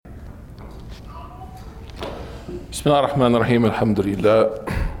بسم الله الرحمن الرحيم الحمد لله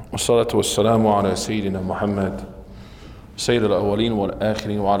والصلاة والسلام على سيدنا محمد سيد الأولين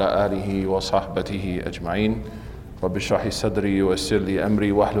والآخرين وعلى آله وصحبته أجمعين رب اشرح لي صدري ويسر لي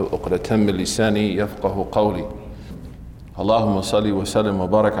أمري واحلل عقدة من لساني يفقه قولي اللهم صل وسلم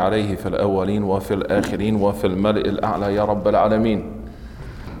وبارك عليه في الأولين وفي الآخرين وفي الملئ الأعلى يا رب العالمين.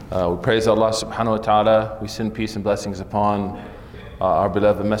 We praise Allah subhanahu wa ta'ala. We send peace and blessings upon our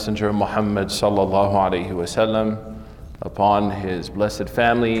beloved messenger Muhammad sallallahu alayhi wasallam, upon his blessed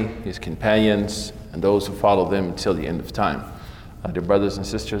family, his companions, and those who follow them until the end of time. Dear brothers and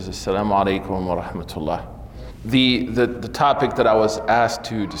sisters, assalamu alaikum wa rahmatullah. The topic that I was asked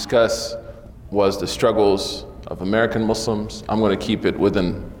to discuss was the struggles of American Muslims. I'm going to keep it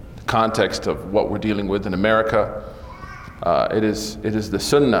within the context of what we're dealing with in America. It is the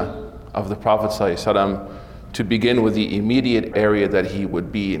sunnah of the Prophet ﷺ to begin with the immediate area that he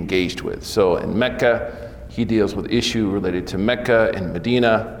would be engaged with. So in Mecca, he deals with issue related to Mecca. In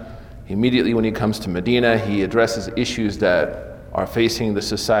Medina, immediately when he comes to Medina, he addresses issues that are facing the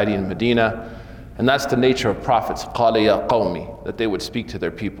society in Medina. And that's the nature of prophets, قَالَ يَا قَوْمِ, that they would speak to their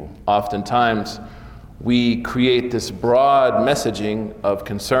people. Oftentimes, we create this broad messaging of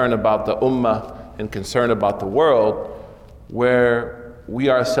concern about the ummah and concern about the world, where we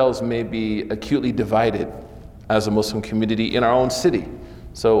ourselves may be acutely divided as a Muslim community in our own city.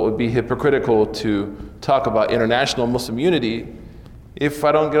 So it would be hypocritical to talk about international Muslim unity if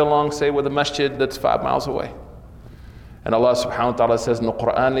I don't get along, say, with a masjid that's 5 miles away. And Allah subhanahu wa ta'ala says in the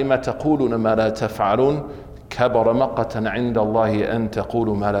Quran, لِمَا تَقُولُونَ مَا لَا تَفْعَلُونَ كَبَرَ مَقَّةً عِنْدَ اللَّهِ أَن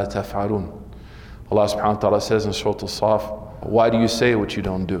تَقُولُوا مَا لَا تَفْعَلُونَ. Allah subhanahu wa ta'ala says in Surah Al-Saf, why do you say what you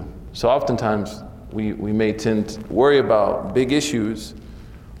don't do? So oftentimes, we may tend to worry about big issues,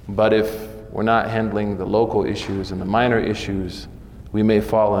 but if we're not handling the local issues and the minor issues, we may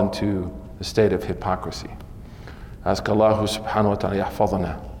fall into a state of hypocrisy. Ask Allah subhanahu wa ta'ala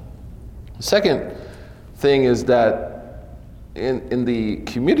yahfadhana. The second thing is that in the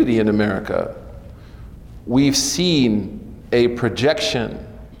community in America, we've seen a projection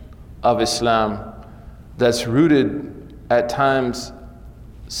of Islam that's rooted at times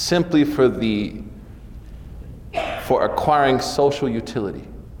simply for acquiring social utility.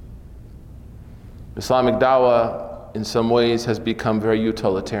 Islamic da'wah in some ways has become very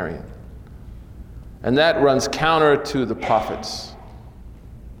utilitarian. And that runs counter to the prophets.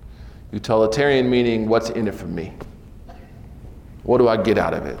 Utilitarian meaning, what's in it for me? What do I get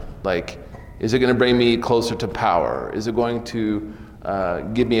out of it? Like, is it going to bring me closer to power? Is it going to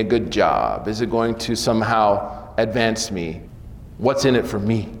give me a good job? Is it going to somehow advance me? What's in it for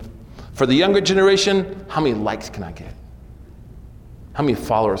me? For the younger generation, how many likes can I get? How many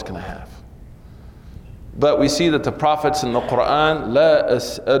followers can I have? But we see that the prophets in the Quran, لا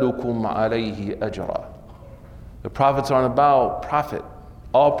أسألكم عليه أجرا. The prophets aren't about profit.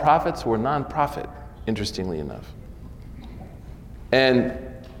 All prophets were non-profit, interestingly enough. And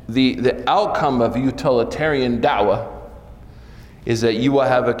the outcome of utilitarian da'wah is that you will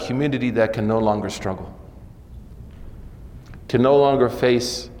have a community that can no longer struggle, can no longer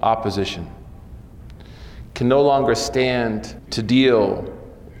face opposition, can no longer stand to deal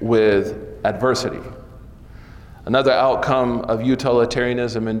with adversity. Another outcome of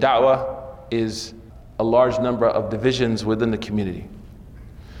utilitarianism in da'wah is a large number of divisions within the community.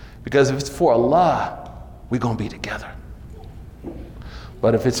 Because if it's for Allah, we're going to be together.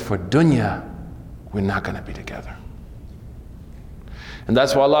 But if it's for dunya, we're not going to be together. And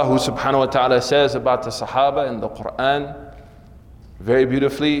that's why Allah subhanahu wa ta'ala says about the Sahaba in the Quran very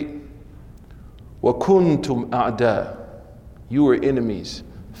beautifully, وَكُنْتُمْ أَعْدَاءَ. You were enemies.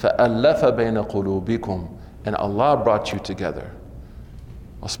 فَأَلَّفَ بَيْنَ قُلُوبِكُمْ. And Allah brought you together.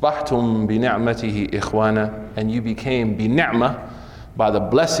 أَصْبَحْتُمْ بِنِعْمَتِهِ إِخْوَانًا. And you became بِنِعْمَةٍ. By the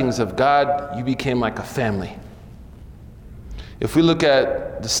blessings of God, you became like a family. If we look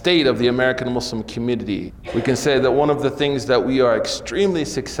at the state of the American Muslim community, we can say that one of the things that we are extremely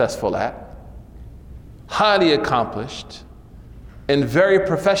successful at, highly accomplished, and very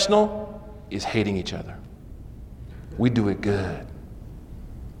professional is hating each other. We do it good.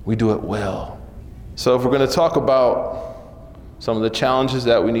 We do it well. So if we're going to talk about some of the challenges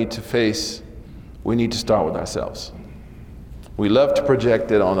that we need to face, we need to start with ourselves. We love to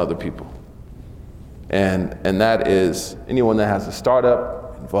project it on other people. And that is, anyone that has a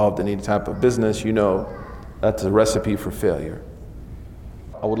startup, involved in any type of business, you know that's a recipe for failure.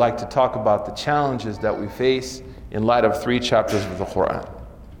 I would like to talk about the challenges that we face in light of 3 chapters of the Quran.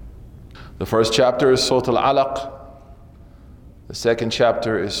 The first chapter is Surah Al-Alaq. The second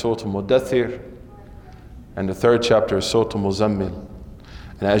chapter is Surah Al-Mudaththir. And the third chapter is Surah Al-Muzammil.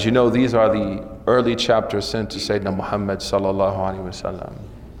 And as you know, these are the early chapters sent to Sayyidina Muhammad sallallahu alaihi wasallam.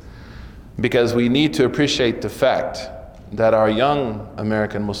 Because we need to appreciate the fact that our young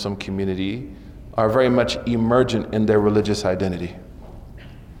American Muslim community are very much emergent in their religious identity.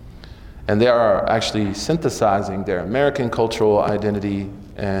 And they are actually synthesizing their American cultural identity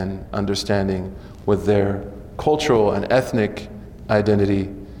and understanding with their cultural and ethnic identity,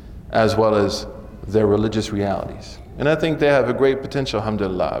 as well as their religious realities. And I think they have a great potential,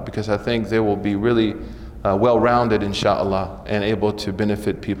 alhamdulillah, because I think they will be really well-rounded, inshallah, and able to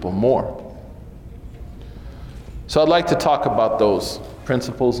benefit people more. So I'd like to talk about those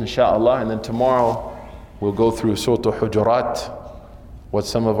principles, inshallah, and then tomorrow we'll go through Surah Al-Hujurat, what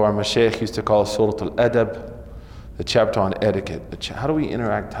some of our mashaykh used to call Surah Al-Adab, the chapter on etiquette. How do we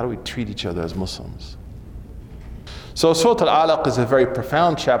interact? How do we treat each other as Muslims? So Surah Al-Alaq is a very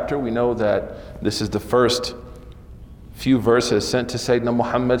profound chapter. We know that this is the first few verses sent to Sayyidina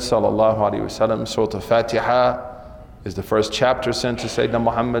Muhammad sallallahu alaihi wasallam. Surah Al-Fatiha is the first chapter sent to Sayyidina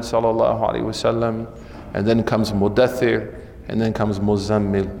Muhammad sallallahu alaihi wasallam. And then comes Mudathir, and then comes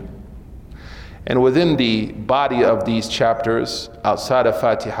Muzammil. And within the body of these chapters, outside of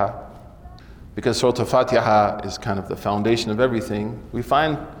Fatiha, because Surah Al-Fatiha is kind of the foundation of everything, we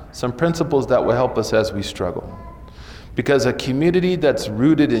find some principles that will help us as we struggle. Because a community that's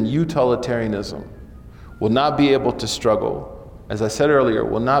rooted in utilitarianism will not be able to struggle. As I said earlier,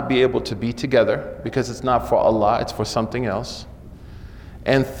 will not be able to be together because it's not for Allah, it's for something else.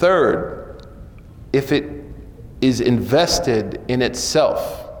 And third, if it is invested in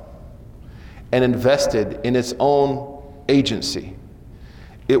itself and invested in its own agency,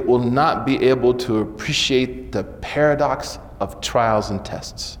 it will not be able to appreciate the paradox of trials and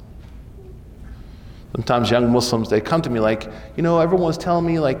tests. Sometimes young Muslims, they come to me like, everyone's telling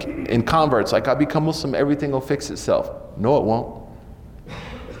me like in converts, like I become Muslim, everything will fix itself. No, it won't.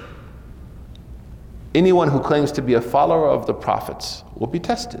 Anyone who claims to be a follower of the prophets will be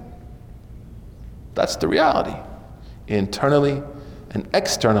tested. That's the reality, internally and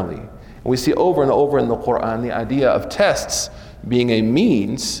externally. And we see over and over in the Quran the idea of tests being a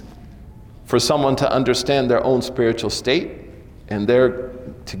means for someone to understand their own spiritual state and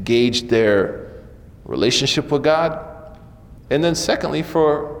to gauge their relationship with God. And then secondly,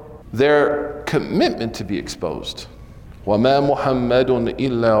 for their commitment to be exposed. وَمَا مُحَمَّدٌ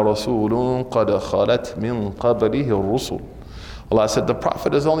إِلَّا رَسُولٌ قَدْ خَلَتْ مِنْ قَبْلِهِ الرُّسُلُ. Allah said, the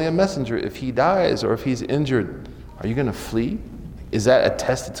Prophet is only a messenger. If he dies or if he's injured, are you going to flee? Is that a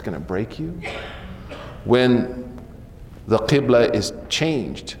test that's going to break you? When the Qibla is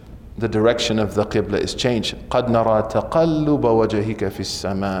changed, the direction of the Qibla is changed. قَدْ نَرَى تَقَلُّبَ وَجَهِكَ فِي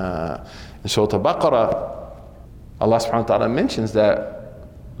السَّمَاءِ. In Surah Al-Baqarah, Allah subhanahu wa ta'ala mentions that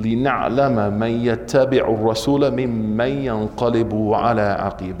لِنَعْلَمَ مَنْ يَتَّبِعُ الرَّسُولَ مِمَّنْ يَنْقَلِبُ عَلَىٰ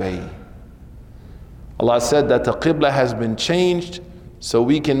عَقِبَيْهِ. Allah said that the Qibla has been changed so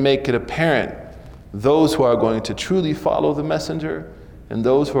we can make it apparent those who are going to truly follow the messenger and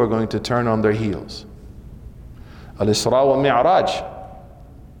those who are going to turn on their heels. Al-Isra wa Mi'raj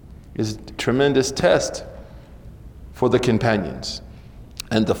is a tremendous test for the companions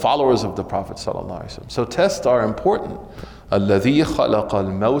and the followers of the Prophet ﷺ. So tests are important. الَّذِي خَلَقَ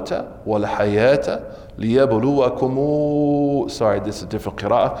الْمَوْتَ وَالْحَيَاةَ لِيَبْلُوَكُمْ. Sorry, this is a different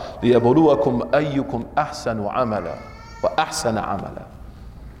qira'ah. لِيَبْلُوَكُمْ أَيُّكُمْ أَحْسَنُ عَمَلًا وَأَحْسَنَ عَمَلًا.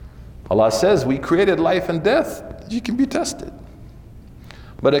 Allah says we created life and death. You can be tested.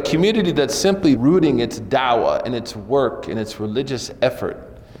 But a community that's simply rooting its da'wah and its work and its religious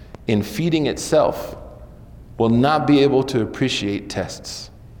effort in feeding itself will not be able to appreciate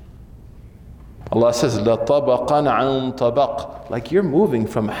tests. Allah says, لَطَبَقًا عَنْ طَبَقٍ. Like you're moving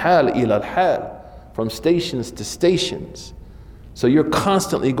from hal ila hal, from stations to stations. So you're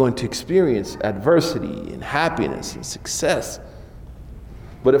constantly going to experience adversity and happiness and success.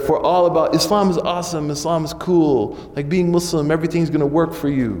 But if we're all about Islam is awesome, Islam is cool, like being Muslim, everything's going to work for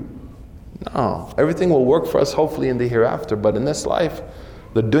you. No, everything will work for us hopefully in the hereafter, but in this life,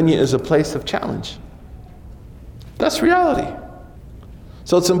 the dunya is a place of challenge. That's reality.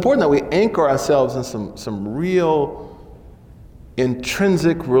 So it's important that we anchor ourselves in some real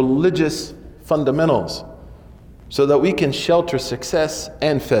intrinsic religious fundamentals so that we can shelter success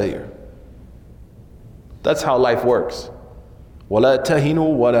and failure. That's how life works. وَلَا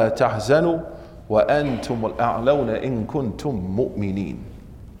تَهِنُوا وَلَا تَحْزَنُوا وَأَنْتُمُ الْأَعْلَوْنَ إِن كُنْتُم مُؤْمِنِينَ.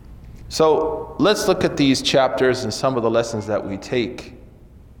 So let's look at these chapters and some of the lessons that we take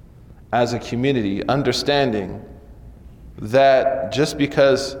as a community, understanding that just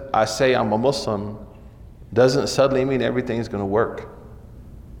because I say I'm a Muslim doesn't suddenly mean everything's going to work.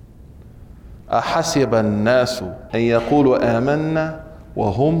 أَحَسِبَ النَّاسُ أَن يَقُولُوا آمَنَّا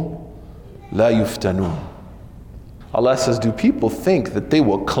وَهُمْ لَا يُفْتَنُونَ. Allah says, do people think that they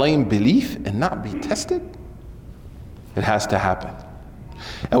will claim belief and not be tested? It has to happen.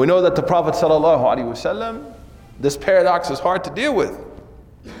 And we know that the Prophet ﷺ, this paradox is hard to deal with.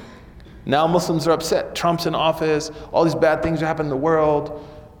 Now Muslims are upset. Trump's in office. All these bad things are happening in the world.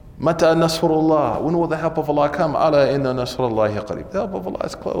 Mata nasrullah. When will the help of Allah come? Ala inna nasrullahi qareeb. The help of Allah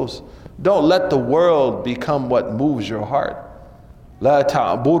is close. Don't let the world become what moves your heart. La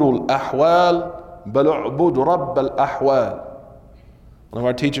ta'buru al-ahwal. One of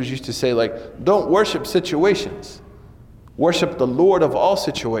our teachers used to say, like, don't worship situations. Worship the Lord of all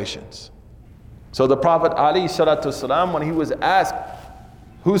situations. So the Prophet ﷺ, when he was asked,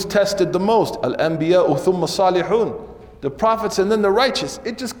 who's tested the most? Al-anbiya'u thumma salihun. The prophets and then the righteous.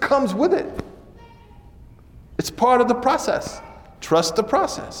 It just comes with it. It's part of the process. Trust the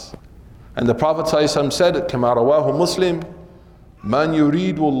process. And the Prophet ﷺ said, كما رواه Muslim, Man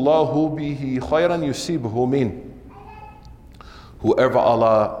yuridu Allahu bihi khayran yusibhu min. Whoever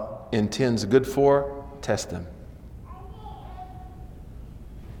Allah intends good for, test them.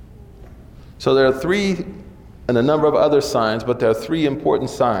 So there are three, and a number of other signs, but there are three important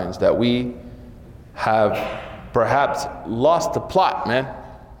signs that we have perhaps lost the plot, man,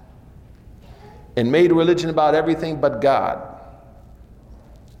 and made religion about everything but God.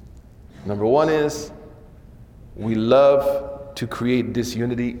 Number one is, we love to create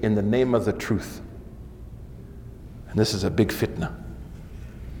disunity in the name of the truth. And this is a big fitna.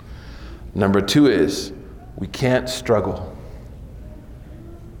 Number two is, we can't struggle.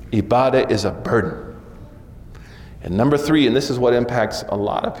 Ibadah is a burden. And number three, and this is what impacts a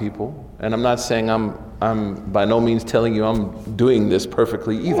lot of people, and I'm not saying I'm by no means telling you I'm doing this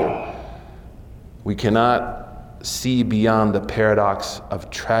perfectly either. We cannot see beyond the paradox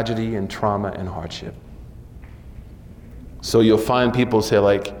of tragedy and trauma and hardship. So you'll find people say,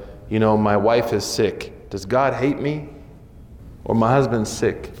 like, you know, my wife is sick. Does God hate me? Or my husband's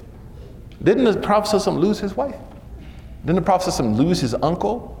sick. Didn't the Prophet ﷺ lose his wife? Didn't the Prophet ﷺ lose his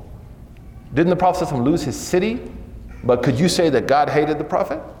uncle? Didn't the Prophet ﷺ lose his city? But could you say that God hated the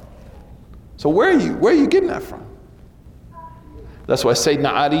Prophet? So where are you getting that from? That's why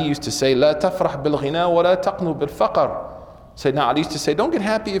Sayyidina Ali used to say, لا تفرح بالغنى ولا تقنو بالفقر. Sayyidina Ali used to say, don't get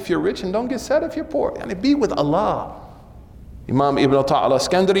happy if you're rich and don't get sad if you're poor. And be with Allah. Imam Ibn Ata'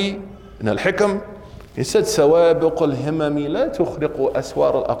 al-Iskandari in Al-Hikam, he said, سوابق الهمم لا تخرق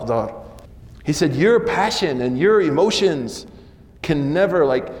أسوار الأقدار. He said, your passion and your emotions can never,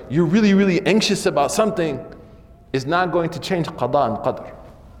 like, you're really, really anxious about something, is not going to change qada and qadr.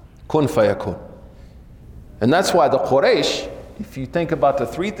 Kun fayakun. And that's why the Quraysh, if you think about the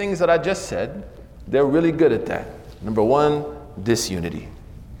three things that I just said, they're really good at that. Number one, disunity.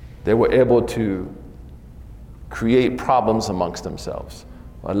 They were able to create problems amongst themselves.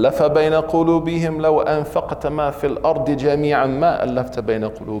 وَأَلَّفَ بَيْنَ قُلُوبِهِمْ لَوْ أَنفَقْتَ مَا فِي الْأَرْضِ جَمِيعًا مَا أَلَّفْتَ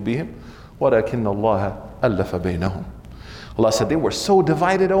بَيْنَ قُلُوبِهِمْ وَلَكِنَّ اللَّهَ أَلَّفَ بَيْنَهُمْ. Allah said they were so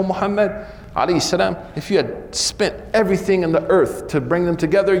divided, O Muhammad alayhi salam, if you had spent everything in the earth to bring them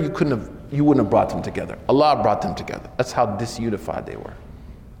together, you wouldn't have brought them together. Allah brought them together. That's how disunified they were.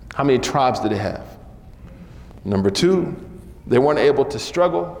 How many tribes did they have? Number two, they weren't able to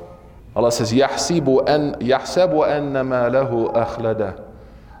struggle. Allah says, يَحْسَبُ أَنَّ مَا لَهُ أَخْلَدَ.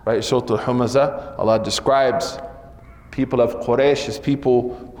 Right, Surah Al-Humaza, Allah describes people of Quraysh as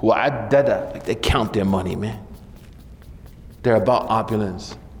people who addada, like they count their money, man. They're about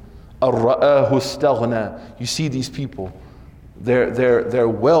opulence. أَرَّآهُ اسْتَغْنَى. You see these people, their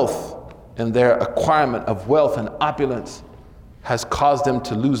wealth and their acquirement of wealth and opulence has caused them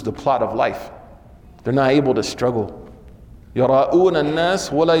to lose the plot of life. They're not able to struggle. يَرَاءُونَ النَّاسِ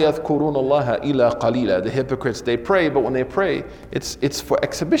وَلَا يَذْكُرُونَ اللَّهَ إِلَّا قَلِيلًا. The hypocrites, they pray, but when they pray, it's for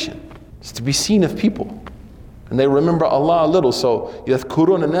exhibition. It's to be seen of people. And they remember Allah a little. So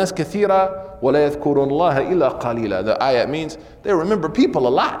يَذْكُرُونَ النَّاسِ كَثِيرًا وَلَا يَذْكُرُونَ اللَّهَ إِلَّا قَلِيلًا. The ayat means they remember people a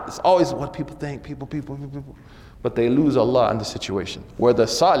lot. It's always what people think, people. But they lose Allah in the situation. Where the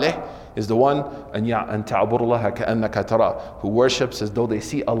salih is the one, أَن تَعْبُرُ اللَّهَ كَأَنَّكَ تَرَى, who worships as though they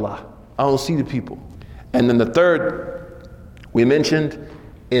see Allah. I don't see the people. And then the third we mentioned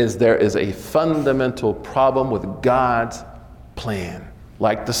is there is a fundamental problem with God's plan,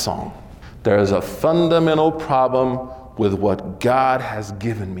 like the song. There is a fundamental problem with what God has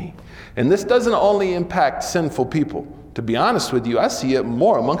given me. And this doesn't only impact sinful people. To be honest with you, I see it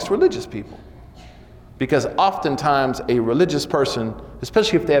more amongst religious people. Because oftentimes a religious person,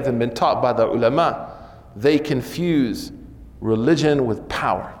 especially if they haven't been taught by the ulama, they confuse religion with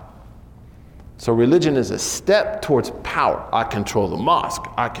power. So religion is a step towards power. I control the mosque.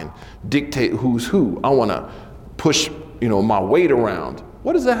 I can dictate who's who. I want to push my weight around.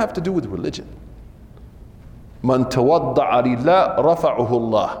 What does that have to do with religion? Man tawadda'a lillah rafa'uhu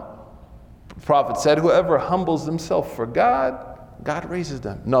Allah. The Prophet said, whoever humbles himself for God, God raises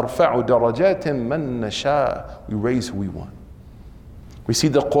them. Narfa'u darajatin man nasha. We raise who we want. We see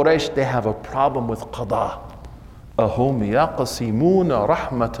the Quraysh, they have a problem with qada. Ahum yaqsimuna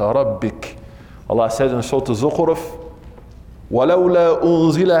rahmata rabbik. Allah says in Surah Al-Zukhruf, وَلَوْلَا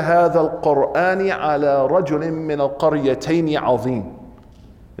أُنزِلَ هَذَا الْقُرْآنِ عَلَى رَجُلٍ مِّنَ الْقَرْيَتَيْنِ عَظِيمٍ.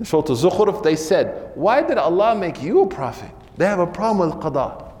 In Surah Al-Zukhruf, they said, why did Allah make you a prophet? They have a problem with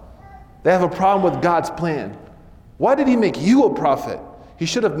qada. They have a problem with God's plan. Why did He make you a prophet? He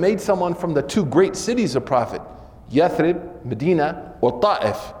should have made someone from the two great cities a prophet, Yathrib, Medina, or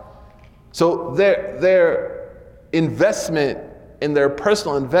Ta'if. So their investment in their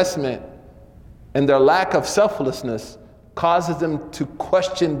personal investment and their lack of selflessness causes them to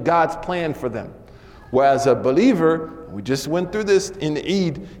question God's plan for them. Whereas a believer, we just went through this in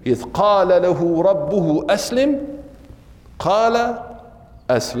Eid, is قَالَ لَهُ رَبُّهُ أَسْلِمْ قَالَ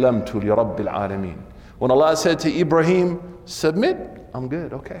أَسْلَمْتُ لِرَبِّ الْعَالَمِينَ. When Allah said to Ibrahim, submit, I'm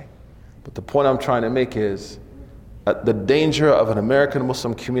good, okay. But the point I'm trying to make is the danger of an American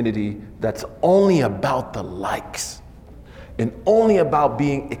Muslim community that's only about the likes and only about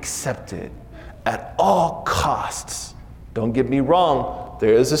being accepted at all costs. Don't get me wrong,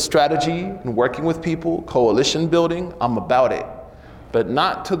 there is a strategy in working with people, coalition building, I'm about it. But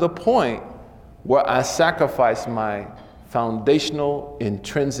not to the point where I sacrifice my foundational,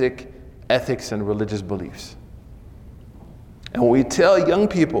 intrinsic ethics and religious beliefs. And we tell young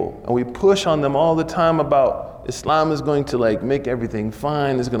people, and we push on them all the time about Islam is going to make everything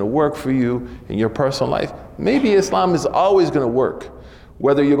fine, it's going to work for you in your personal life. Maybe Islam is always going to work.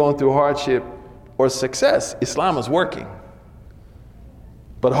 Whether you're going through hardship or success, Islam is working.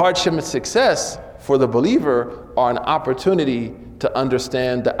 But hardship and success for the believer are an opportunity to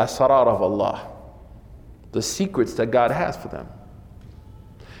understand the asrar of Allah, the secrets that God has for them.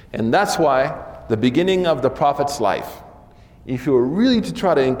 And that's why the beginning of the Prophet's life, if you were really to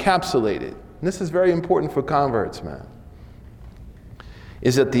try to encapsulate it, and this is very important for converts, man,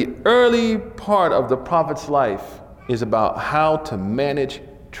 is that the early part of the Prophet's life is about how to manage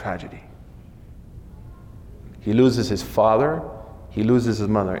tragedy. He loses his father, he loses his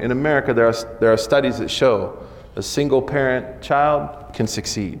mother. In America, there are studies that show a single parent child can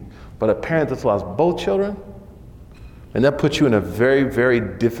succeed, but a parent that's lost both children, and that puts you in a very, very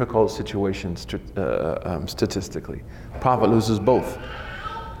difficult situation statistically. Prophet loses both.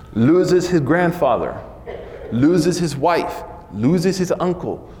 Loses his grandfather, loses his wife, loses his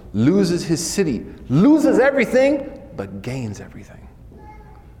uncle, loses his city, loses everything, but gains everything.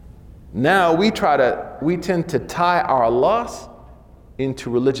 Now we tend to tie our loss into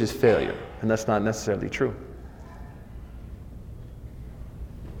religious failure, and that's not necessarily true.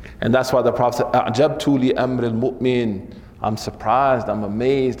 And that's why the Prophet said, "A'jabtu li amri al-mu'min." I'm surprised, I'm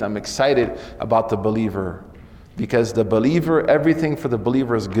amazed, I'm excited about the believer. Because the believer, everything for the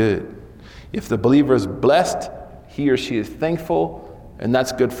believer is good. If the believer is blessed, he or she is thankful, and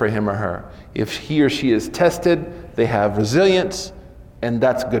that's good for him or her. If he or she is tested, they have resilience, and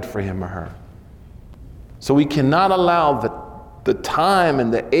that's good for him or her. So we cannot allow the time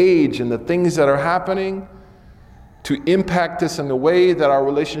and the age and the things that are happening to impact us in the way that our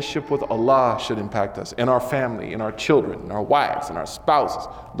relationship with Allah should impact us, and our family, and our children, and our wives, and our spouses.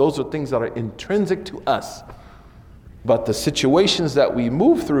 Those are things that are intrinsic to us. But the situations that we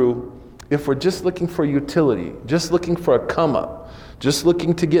move through, if we're just looking for utility, just looking for a come up, just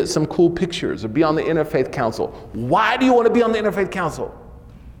looking to get some cool pictures or be on the Interfaith Council. Why do you want to be on the Interfaith Council?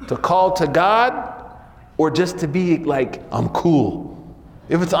 To call to God, or just to be like, I'm cool?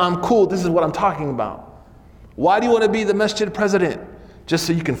 If it's I'm cool, this is what I'm talking about. Why do you want to be the masjid president? Just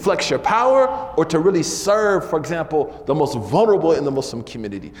so you can flex your power, or to really serve, for example, the most vulnerable in the Muslim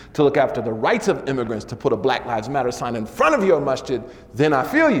community, to look after the rights of immigrants, to put a Black Lives Matter sign in front of your masjid, then I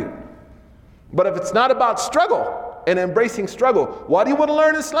feel you. But if it's not about struggle and embracing struggle, why do you want to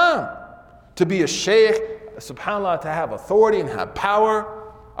learn Islam? To be a sheikh, subhanAllah, to have authority and have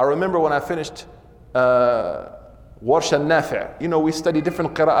power. I remember when I finished Warsh al-Nafi', we study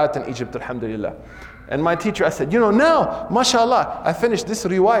different qira'at in Egypt, alhamdulillah. And my teacher, I said, now, mashallah, I finished this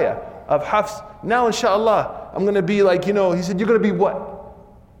riwayah of Hafs. Now, inshallah, I'm going to be like, he said, you're going to be what?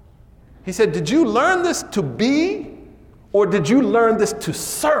 He said, did you learn this to be, or did you learn this to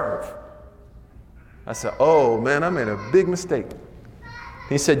serve? I said, oh man, I made a big mistake.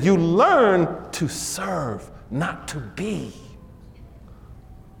 He said, you learn to serve, not to be.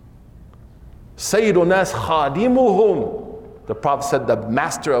 Sayyidun nas khadimuhum. The Prophet said the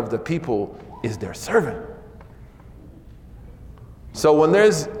master of the people is their servant. So when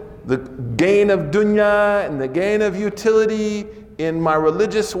there's the gain of dunya and the gain of utility in my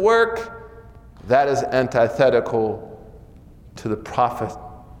religious work, that is antithetical to the Prophet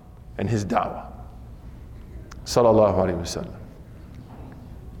and his da'wah. Sallallahu alaihi wasallam.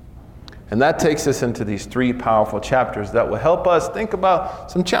 And that takes us into these three powerful chapters that will help us think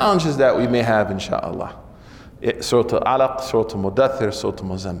about some challenges that we may have, inshallah. Surah Al-Alaq, Surah Al-Mudaththir, Surah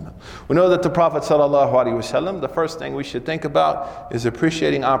Al-Muzammil. We know that the Prophet sallallahu alaihi wasallam, the first thing we should think about is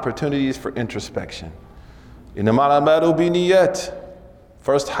appreciating opportunities for introspection. Innamal a'malu binniyat.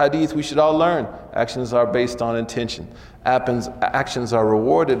 First hadith we should all learn. Actions are based on intention. Actions are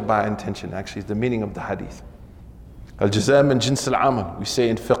rewarded by intention. Actually, the meaning of the hadith. Al-jazaa min jins al-amal. We say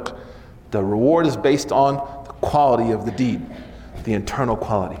in fiqh, the reward is based on the quality of the deed, the internal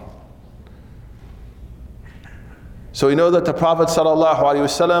quality. So we know that the Prophet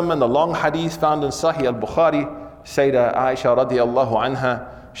ﷺ, in the long hadith found in Sahih al-Bukhari, Sayyidah Aisha radiyallahu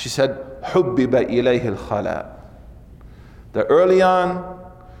anha, she said, حُبِّبَ إِلَيْهِ الْخَلَاء. That early on,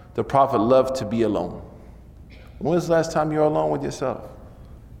 the Prophet loved to be alone. When was the last time you were alone with yourself?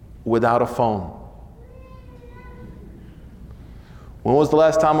 Without a phone. When was the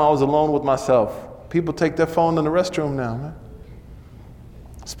last time I was alone with myself? People take their phone in the restroom now, man.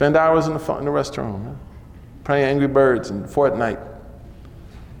 Spend hours in the restroom, man. Playing Angry Birds and Fortnite.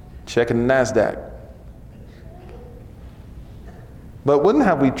 Checking the NASDAQ. But wouldn't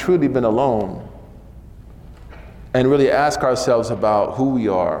have we truly been alone and really ask ourselves about who we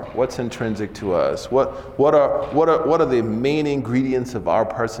are, what's intrinsic to us, what are the main ingredients of our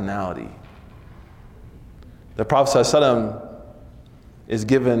personality? The Prophet ﷺ is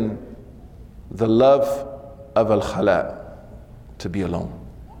given the love of al-khala, to be alone.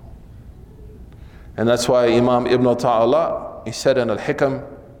 And that's why Imam Ibn Ta'ala, he said in Al-Hikam,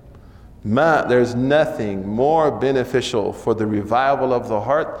 there's nothing more beneficial for the revival of the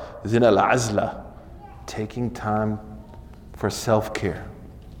heart than al-azla, taking time for self-care,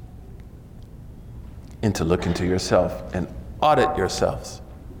 and to look into yourself and audit yourselves.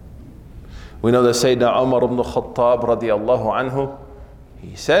 We know that Sayyidina Umar ibn Khattab radiyallahu anhu,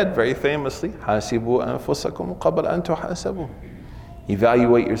 he said very famously, "Hasibu anfusakum qabla an tuhasabu."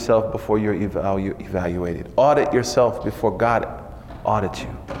 Evaluate yourself before you're evaluated. Audit yourself before God audits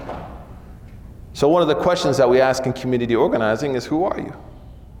you. So one of the questions that we ask in community organizing is, who are you?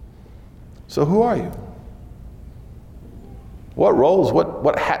 So who are you? What roles,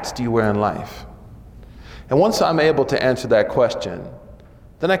 what hats do you wear in life? And once I'm able to answer that question,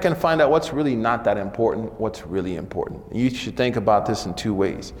 then I can find out what's really not that important, what's really important. You should think about this in two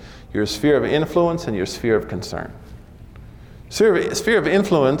ways: your sphere of influence and your sphere of concern. Sphere of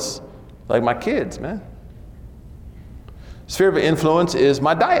influence, like my kids, man. Sphere of influence is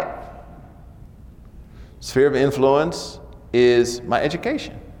my diet. Sphere of influence is my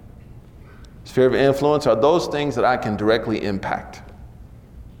education. Sphere of influence are those things that I can directly impact.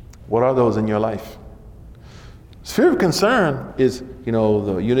 What are those in your life? Sphere of concern is,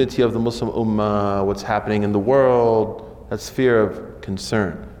 the unity of the Muslim Ummah, what's happening in the world. That's sphere of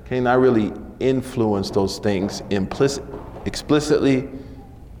concern. Can I really influence those things explicitly?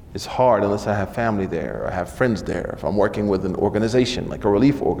 It's hard unless I have family there or I have friends there. If I'm working with an organization, like a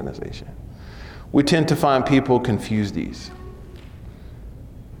relief organization. We tend to find people confuse these.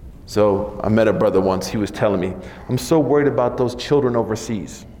 So I met a brother once, he was telling me, I'm so worried about those children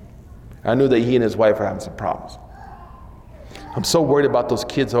overseas. I knew that he and his wife are having some problems. I'm so worried about those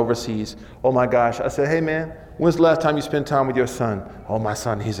kids overseas. Oh my gosh. I said, hey man, when's the last time you spent time with your son? Oh, my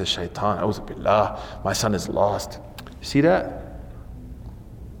son, he's a shaitan. A'udhu billah. My son is lost. You see that?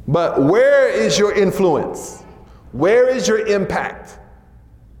 But where is your influence? Where is your impact?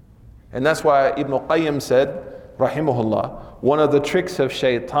 And that's why Ibn Qayyim said, rahimahullah, one of the tricks of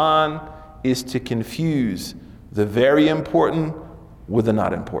shaitan is to confuse the very important with the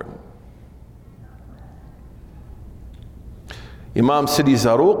not important. Imam Sidi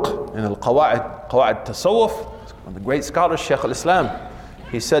Zaruq in Al-Qawa'id Tasawwuf, one of the great scholars, Shaykh al-Islam,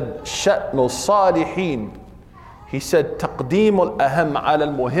 he said, Shatnul Salihin. He said, Taqdeemul Aham ala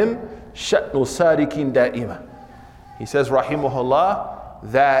al-Muhim, Shatnul Sarikin Da'ima. He says,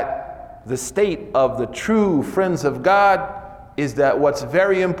 rahimahullah, that the state of the true friends of God is that what's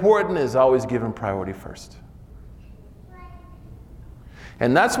very important is always given priority first.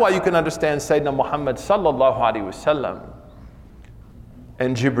 And that's why you can understand Sayyidina Muhammad sallallahu alaihi wasallam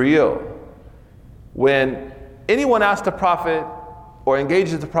and Jibreel. When anyone asks the Prophet or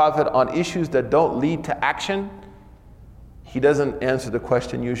engages the Prophet on issues that don't lead to action, he doesn't answer the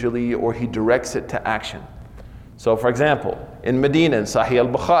question usually, or he directs it to action. So for example, in Medina, in Sahih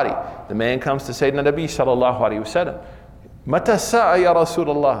al-Bukhari, the man comes to Sayyidina Nabi sallallahu alaihi wasallam. Mata sa'a ya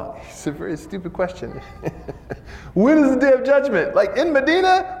Rasulullah? It's a very stupid question. When is the day of judgment? Like in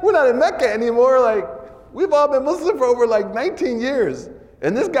Medina, we're not in Mecca anymore. Like we've all been Muslim for over like 19 years.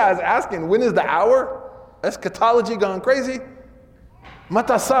 And this guy's asking, when is the hour? Eschatology gone crazy.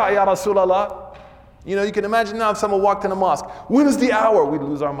 Mata sa'a ya Rasulullah? You know, you can imagine now if someone walked in a mosque, when is the hour? We'd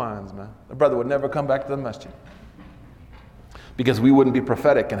lose our minds, man. The brother would never come back to the masjid. Because we wouldn't be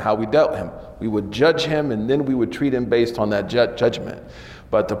prophetic in how we dealt him. We would judge him and then we would treat him based on that judgment.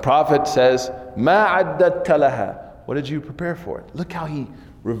 But the Prophet says, مَا عَدَّدْتَ لَهَا? What did you prepare for it? Look how he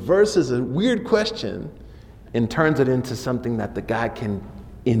reverses a weird question and turns it into something that the guy can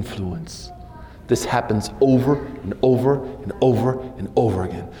influence. This happens over and over and over and over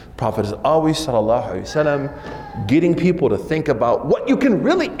again. Prophet is always, sallallahu alaihi wasallam, getting people to think about what you can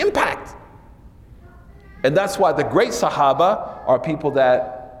really impact. And that's why the great Sahaba are people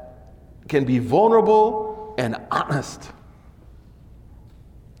that can be vulnerable and honest.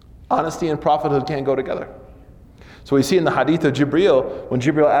 Honesty and prophethood can't go together. So we see in the hadith of Jibreel, when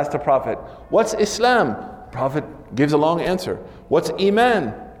Jibreel asked the Prophet, what's Islam? Prophet gives a long answer. What's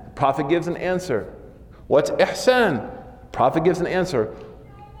Iman? Prophet gives an answer. What's Ihsan? Prophet gives an answer.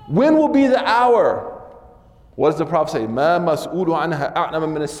 When will be the hour? What does the Prophet say? Ma mas'ulu anha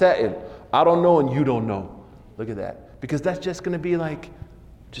a'lama min as-sa'il. I don't know and you don't know. Look at that. Because that's just going to be like,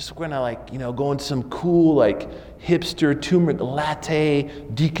 we're going to go into some cool hipster turmeric latte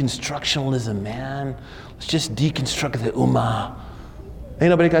deconstructionalism, man. Let's just deconstruct the ummah. Ain't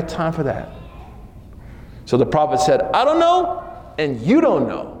nobody got time for that. So the Prophet said, I don't know and you don't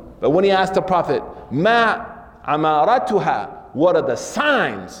know. But when he asked the Prophet, Ma amaratuha, what are the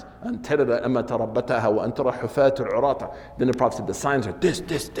signs? Then the Prophet said, the signs are this.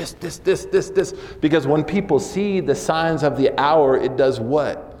 Because when people see the signs of the hour, it does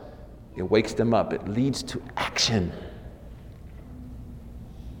what? It wakes them up. It leads to action.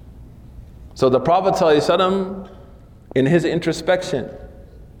 So the Prophet ﷺ, in his introspection,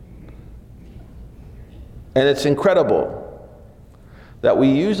 and it's incredible that we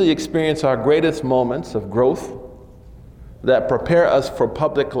usually experience our greatest moments of growth that prepare us for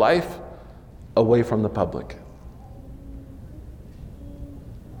public life away from the public.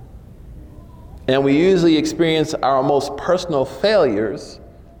 And we usually experience our most personal failures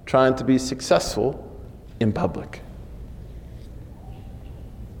trying to be successful in public.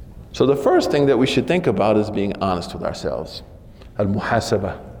 So the first thing that we should think about is being honest with ourselves.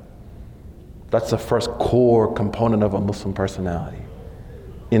 Al-muhasabah. That's the first core component of a Muslim personality.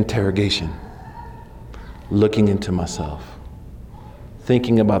 Interrogation. Looking into myself.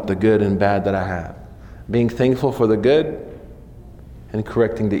 Thinking about the good and bad that I have. Being thankful for the good and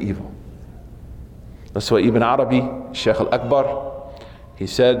correcting the evil. That's why Ibn Arabi, Shaykh al-Akbar, he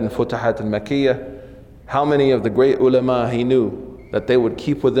said in Futuhat al-Makkiyah, how many of the great ulama he knew that they would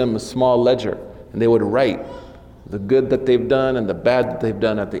keep with them a small ledger and they would write the good that they've done and the bad that they've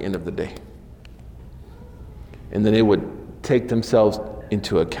done at the end of the day. And then they would take themselves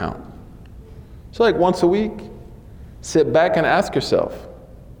into account. So once a week, sit back and ask yourself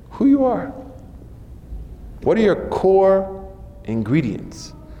who you are. What are your core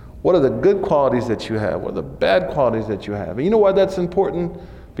ingredients? What are the good qualities that you have? What are the bad qualities that you have? And you know why that's important?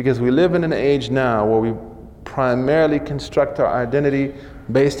 Because we live in an age now where we primarily construct our identity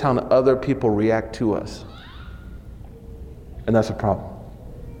based on how other people react to us. And that's a problem.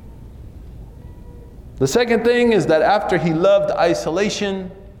 The second thing is that after he loved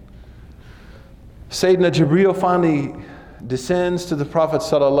isolation, Sayyidina Jibreel finally descends to the Prophet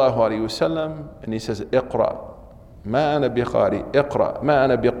sallallahu alaihi wasallam and he says, Iqra, ma ana biqari, Iqra, ma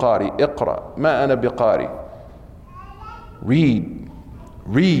ana biqari, Iqra, ma ana biqari. Read.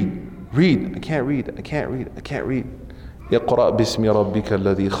 I can't read. Iqra bismi rabbika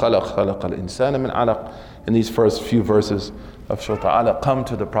alladhi khalaq al-insana min alaq. In these first few verses of Surah Ta'ala come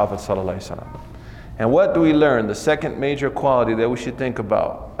to the Prophet sallallahu alaihi wasallam. And what do we learn? The second major quality that we should think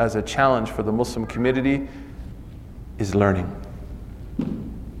about as a challenge for the Muslim community is learning.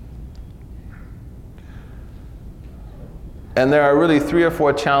 And there are really 3 or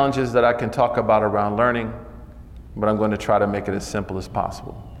 4 challenges that I can talk about around learning, but I'm going to try to make it as simple as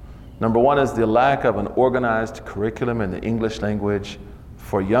possible. Number 1 is the lack of an organized curriculum in the English language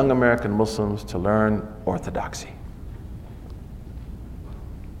for young American Muslims to learn orthodoxy.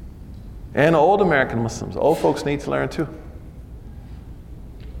 And old American Muslims, old folks need to learn too.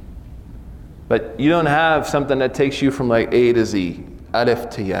 But you don't have something that takes you from A to Z, Alif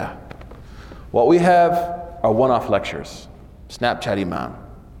to Ya. What we have are one-off lectures, Snapchat Imam.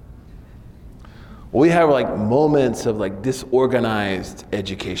 We have moments of disorganized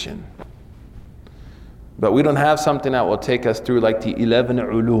education. But we don't have something that will take us through like the 11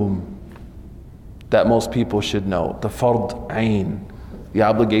 ulum that most people should know. The fard ayn, the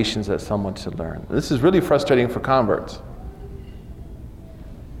obligations that someone should learn. This is really frustrating for converts.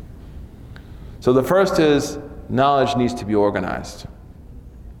 So the first is, knowledge needs to be organized.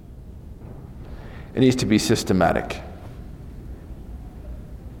 It needs to be systematic.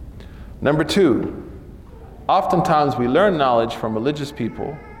 Number two, oftentimes we learn knowledge from religious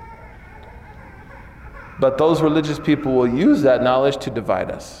people, but those religious people will use that knowledge to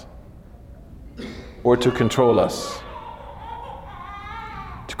divide us or to control us,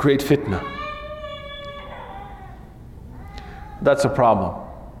 to create fitna. That's a problem.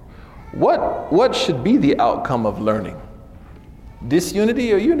 What should be the outcome of learning?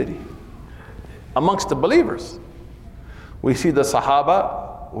 Disunity or unity amongst the believers? We see the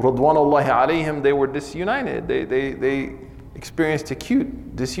Sahaba, Ridwanullahi alayhim, they were disunited. They experienced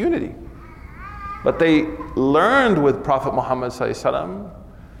acute disunity. But they learned with Prophet Muhammad ﷺ,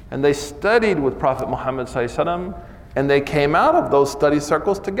 and they studied with Prophet Muhammad ﷺ, and they came out of those study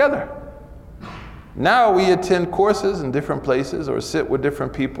circles together. Now we attend courses in different places or sit with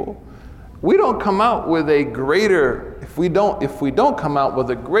different people. We don't come out with a greater, if we don't come out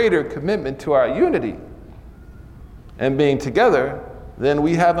with a greater commitment to our unity and being together, then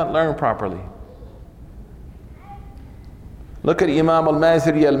we haven't learned properly. Look at Imam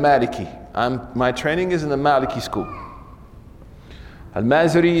al-Maziri al-Maliki. My training is in the Maliki school.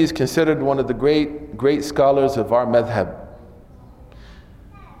 Al-Maziri is considered one of the great scholars of our madhab.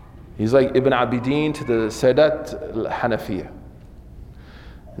 He's like Ibn Abidin to the Sadat al-Hanafiya.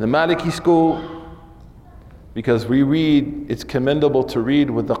 In the Maliki school, because we read, it's commendable to read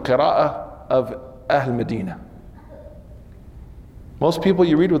with the qira'ah of Ahl Medina. Most people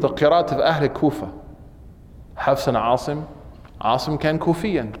you read with the qira'at of Ahl Kufa. Hafs and Asim. Asim can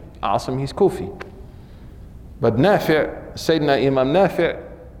Kufiyan. Asim, he's Kufi. But Nafi', Sayyidina Imam Nafi'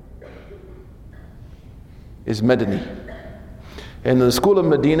 is Madani. In the school of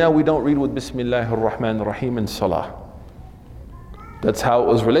Medina, we don't read with Bismillahir Rahmanir Rahim in Salah. That's how it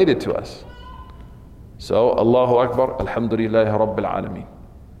was related to us. So, Allahu Akbar, Alhamdulillahi Rabbil Alameen.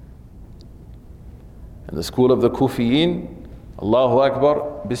 In the school of the Kufiyin, Allahu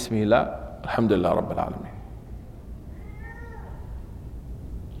Akbar, Bismillah, Alhamdulillah Rabbil Alameen.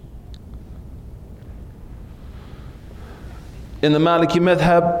 In the Maliki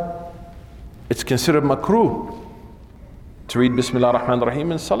madhab, it's considered makruh to read Bismillah ar-Rahman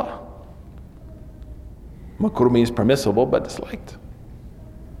ar-Rahim in Salah. Makruh means permissible but disliked.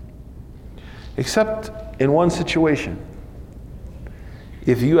 Except in one situation.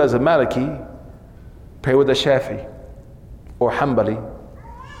 If you as a Maliki pray with a Shafi or Hanbali,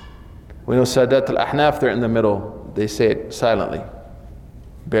 we know Sadat al-Ahnaf, they're in the middle, they say it silently.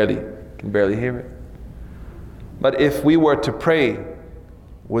 Can barely hear it. But if we were to pray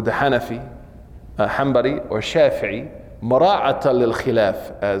with the Hanafi, Hanbali or Shafi'i, mara'atan lil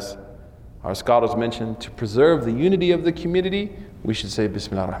khilaf, as our scholars mentioned, to preserve the unity of the community, we should say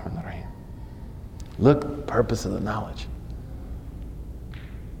Bismillah ar-Rahman ar-Rahim. Look, the purpose of the knowledge.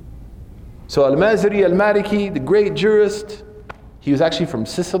 So Al-Maziri al-Maliki, the great jurist, he was actually from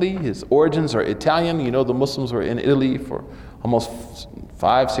Sicily. His origins are Italian. You know, the Muslims were in Italy for almost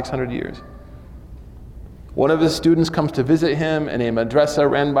 500-600 years. One of his students comes to visit him in a madrasa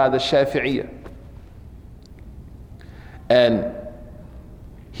ran by the Shafi'iyya. And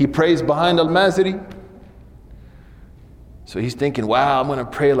he prays behind Al-Maziri. So he's thinking, wow, I'm going to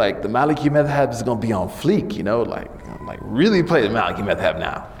pray like the Maliki madhab is going to be on fleek, you know, like really play the Maliki madhab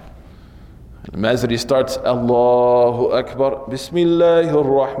now. Al-Maziri starts, Allahu Akbar, Bismillahir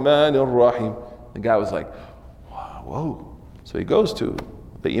Rahmanir Rahim. The guy was like, whoa. So he goes to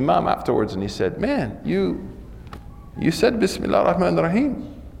the Imam afterwards and he said, man, you said Bismillah ar-Rahman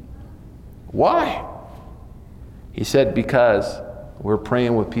ar-Rahim. Why? He said, because we're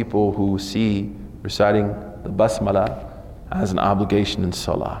praying with people who see reciting the Basmala as an obligation in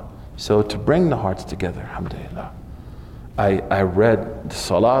Salah. So to bring the hearts together, alhamdulillah, I read the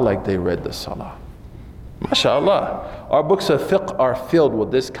Salah like they read the Salah. MashaAllah. Our books of fiqh are filled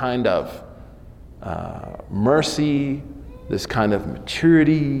with this kind of mercy, this kind of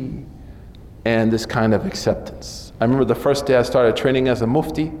maturity, and this kind of acceptance. I remember the first day I started training as a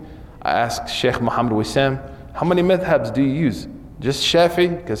mufti, I asked Sheikh Muhammad Wissam, how many madhabs do you use? Just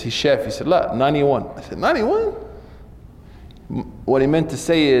Shafi? Because he's Shafi. He said, La, 91. I said, 91? What he meant to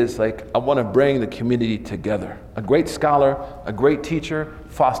say is, like, I want to bring the community together. A great scholar, a great teacher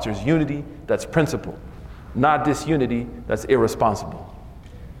fosters unity that's principled, not disunity that's irresponsible.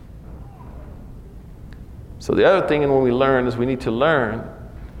 So the other thing, and when we learn, is we need to learn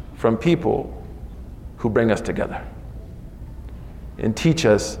from people who bring us together and teach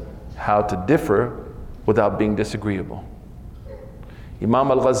us how to differ without being disagreeable.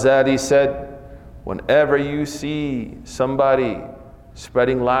 Imam al-Ghazali said, whenever you see somebody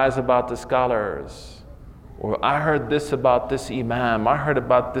spreading lies about the scholars, or I heard this about this imam, I heard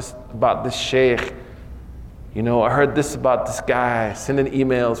about this sheikh, I heard this about this guy, sending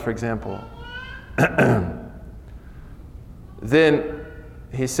emails, for example. Then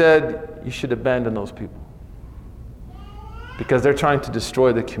he said, you should abandon those people because they're trying to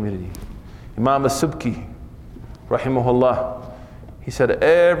destroy the community. Imam al-Subki, rahimahullah, he said,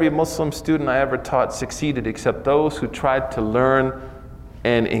 every Muslim student I ever taught succeeded except those who tried to learn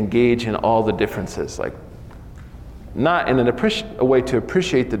and engage in all the differences. Like, not in a way to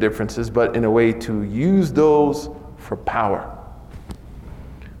appreciate the differences, but in a way to use those for power.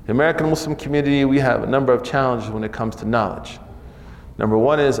 The American Muslim community, we have a number of challenges when it comes to knowledge. Number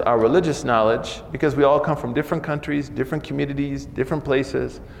one is our religious knowledge, because we all come from different countries, different communities, different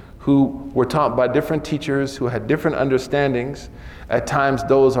places, who were taught by different teachers who had different understandings. At times,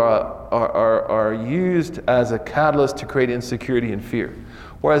 those are used as a catalyst to create insecurity and fear.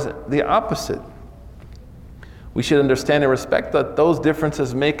 Whereas the opposite, we should understand and respect that those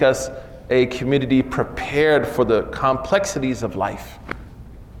differences make us a community prepared for the complexities of life.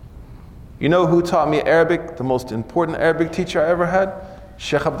 You know who taught me Arabic? The most important Arabic teacher I ever had?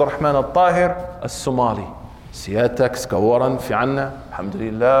 Sheikh Abdurrahman al-Tahir al-Somali. Siyatak skawaran fi anna.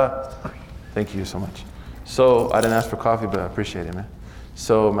 Alhamdulillah. Thank you so much. So, I didn't ask for coffee, but I appreciate it, man.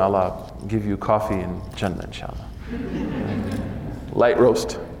 So, may Allah give you coffee in Jannah, inshallah. Light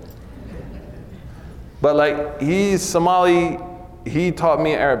roast. But he's Somali, he taught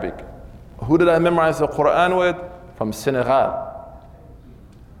me Arabic. Who did I memorize the Quran with? From Senegal.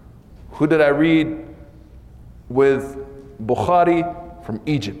 Who did I read with Bukhari? From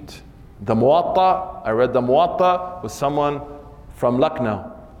Egypt. The Muwatta, I read the Muwatta with someone from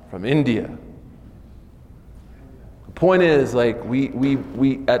Lucknow, from India. The point is,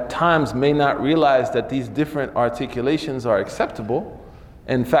 we at times may not realize that these different articulations are acceptable,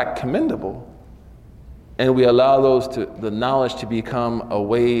 in fact commendable, and we allow the knowledge to become a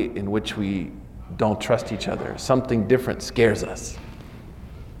way in which we don't trust each other. Something different scares us.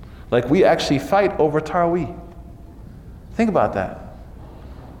 Like, we actually fight over Taraweeh. Think about that.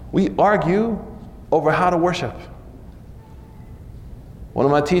 We argue over how to worship. One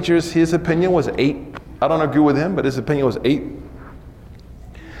of my teachers, his opinion was 8. I don't agree with him, but his opinion was 8.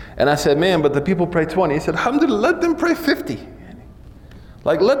 And I said, man, but the people pray 20. He said, alhamdulillah, let them pray 50.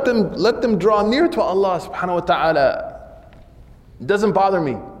 Like, let them draw near to Allah subhanahu wa ta'ala. It doesn't bother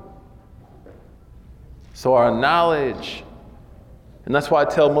me. So our knowledge, and that's why I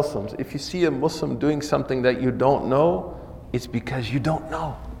tell Muslims, if you see a Muslim doing something that you don't know, it's because you don't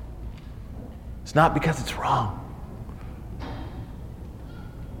know. It's not because it's wrong.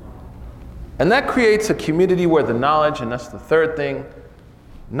 And that creates a community where the knowledge, and that's the third thing,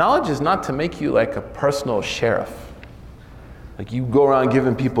 knowledge is not to make you like a personal sheriff. Like, you go around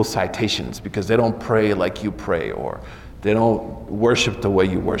giving people citations because they don't pray like you pray, or they don't worship the way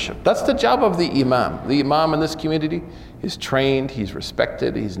you worship. That's the job of the imam. The imam in this community is trained, he's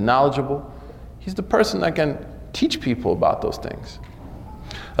respected, he's knowledgeable. He's the person that can teach people about those things.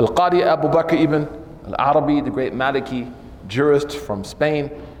 Al-Qadi Abu Bakr ibn al-Arabi, the great Maliki jurist from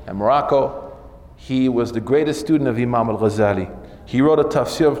Spain and Morocco, he was the greatest student of Imam al-Ghazali. He wrote a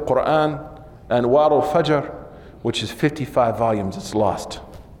tafsir of Quran, Anwar al-Fajr, which is 55 volumes. It's lost.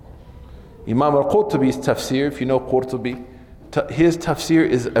 Imam al-Qurtubi's tafsir, if you know Qurtubi, his tafsir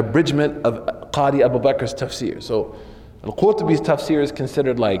is abridgment of Qadi Abu Bakr's tafsir. So al-Qurtubi's tafsir is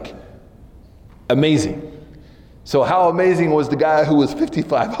considered like amazing. So how amazing was the guy who was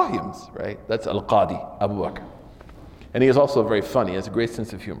 55 volumes, right? That's al-Qadi Abu Bakr. And he is also very funny, he has a great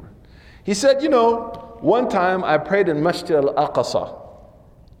sense of humor. He said, one time I prayed in Masjid al-Aqsa.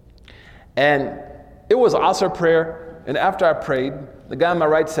 And it was Asr prayer, and after I prayed, the guy on my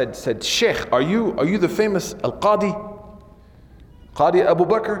right said, Sheikh, are you the famous Al-Qadi? Qadi Abu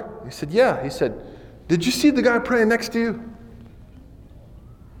Bakr? He said, yeah. He said, did you see the guy praying next to you?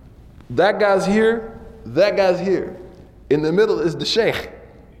 That guy's here, that guy's here. In the middle is the Sheikh.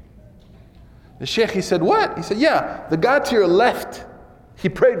 The Sheikh, he said, what? He said, yeah, the guy to your left, he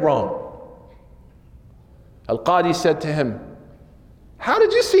prayed wrong. Al-Qadi said to him, how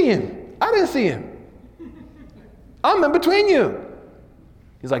did you see him? I didn't see him. I'm in between you.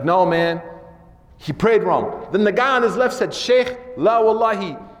 He's like, no, man, he prayed wrong. Then the guy on his left said, Sheikh, la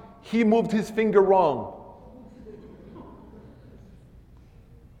wallahi, he moved his finger wrong.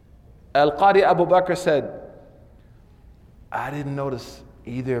 Al-Qadi Abu Bakr said, I didn't notice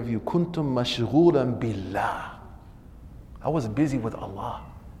either of you kuntum mashghulan billah. I was busy with Allah.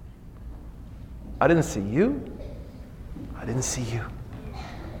 I didn't see you. I didn't see you.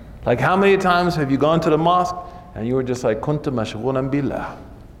 Like how many times have you gone to the mosque and you were just like, kuntum mashghulan billah.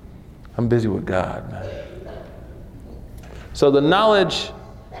 I'm busy with God, man. So the knowledge,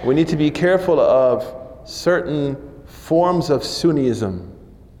 we need to be careful of certain forms of Sunnism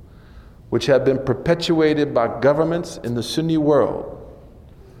which have been perpetuated by governments in the Sunni world,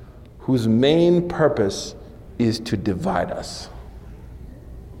 whose main purpose is to divide us.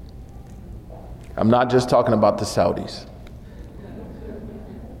 I'm not just talking about the Saudis.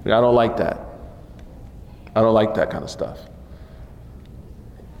 I don't like that. I don't like that kind of stuff.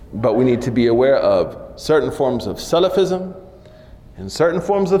 But we need to be aware of certain forms of Salafism and certain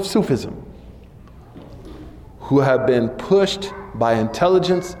forms of Sufism who have been pushed by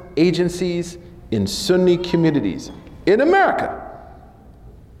intelligence agencies in Sunni communities in America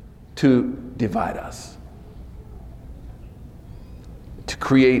to divide us, to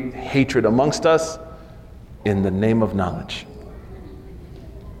create hatred amongst us in the name of knowledge.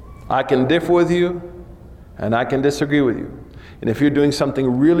 I can differ with you and I can disagree with you. And if you're doing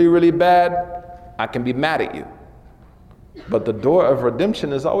something really, really bad, I can be mad at you. But the door of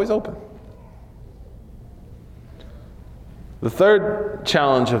redemption is always open. The third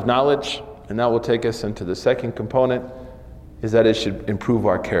challenge of knowledge, and that will take us into the second component, is that it should improve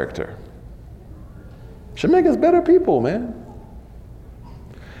our character. It should make us better people, man.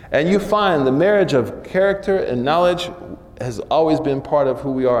 And you find the marriage of character and knowledge has always been part of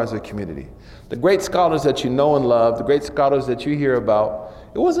who we are as a community. The great scholars that you know and love, the great scholars that you hear about,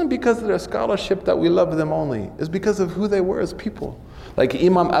 it wasn't because of their scholarship that we love them only. It's because of who they were as people. Like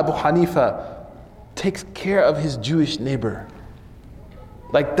Imam Abu Hanifa takes care of his Jewish neighbor.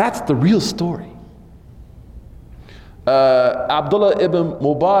 Like that's the real story. Abdullah ibn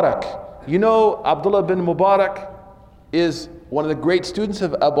Mubarak. You know, Abdullah ibn Mubarak is one of the great students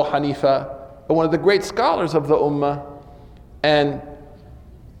of Abu Hanifa and one of the great scholars of the Ummah. And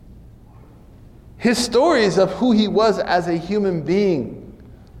his stories of who he was as a human being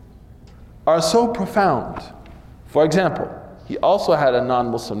are so profound. For example, he also had a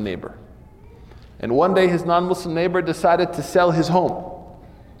non-Muslim neighbor. And one day his non-Muslim neighbor decided to sell his home.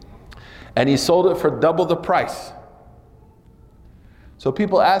 And he sold it for double the price. So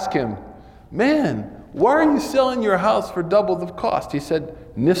people ask him, man, why are you selling your house for double the cost? He said,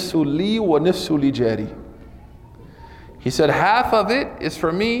 nifsu li wa nifsu li jari. He said, half of it is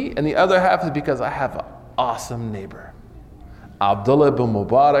for me and the other half is because I have an awesome neighbor. Abdullah ibn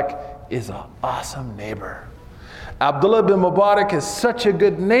Mubarak is an awesome neighbor. Abdullah ibn Mubarak is such a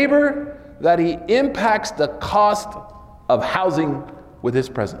good neighbor that he impacts the cost of housing with his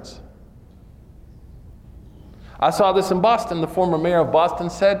presence. I saw this in Boston. The former mayor of Boston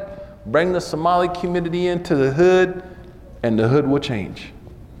said, bring the Somali community into the hood and the hood will change.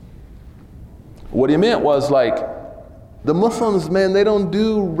 What he meant was like, the Muslims, man, they don't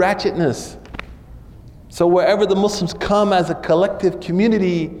do ratchetness. So wherever the Muslims come as a collective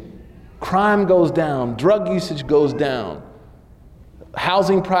community, crime goes down, drug usage goes down,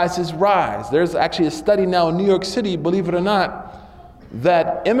 housing prices rise. There's actually a study now in New York City, believe it or not,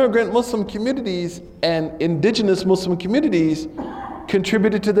 that immigrant Muslim communities and indigenous Muslim communities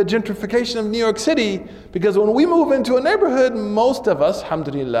contributed to the gentrification of New York City, because when we move into a neighborhood, most of us,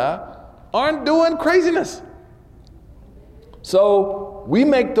 alhamdulillah, aren't doing craziness. So we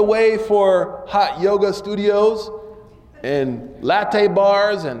make the way for hot yoga studios and latte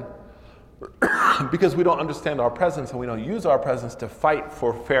bars, and because we don't understand our presence and we don't use our presence to fight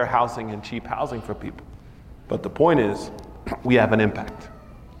for fair housing and cheap housing for people. But the point is, we have an impact.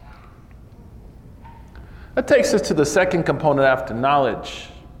 That takes us to the second component after knowledge.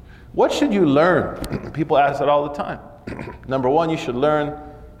 What should you learn? People ask that all the time. Number one, you should learn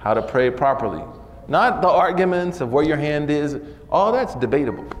how to pray properly. Not the arguments of where your hand is. All that's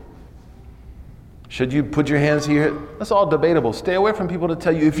debatable. Should you put your hands here? That's all debatable. Stay away from people to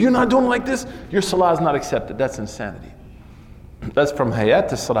tell you, if you're not doing like this, your salah is not accepted. That's insanity. That's from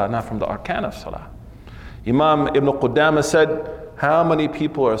hayat as-salah, not from the arkan of salah. Imam Ibn Qudama said, how many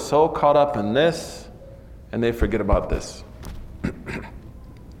people are so caught up in this and they forget about this?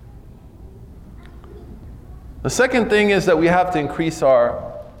 The second thing is that we have to increase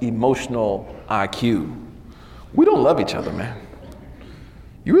our emotional IQ. We don't love each other, man.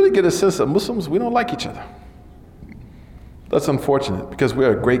 You really get a sense that Muslims, we don't like each other. That's unfortunate because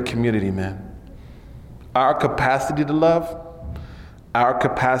we're a great community, man. Our capacity to love, our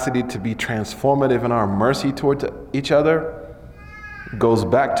capacity to be transformative in our mercy towards each other goes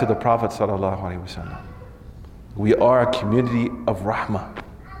back to the Prophet sallallahu alaihi wasallam. We are a community of rahmah.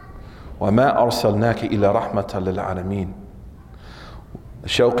 وَمَا أَرْسَلْنَاكِ إِلَّا رَحْمَةً لِلْعَالَمِينَ.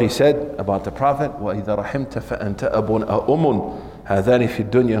 Shawqi said about the Prophet, وَإِذَا رَحِمْتَ فَأَنْتَ أَبٌ أَؤُمٌ هَذَانِ فِي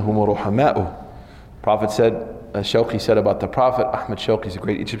الدُّنْيَا هُمُ رُحَمَاؤُ. Prophet said, Shawqi said about the Prophet, Ahmad Shawqi is a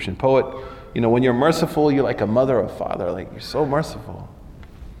great Egyptian poet, when you're merciful, you're like a mother or father, like you're so merciful.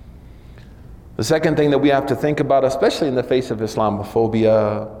 The second thing that we have to think about, especially in the face of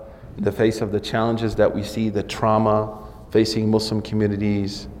Islamophobia, in the face of the challenges that we see, the trauma facing Muslim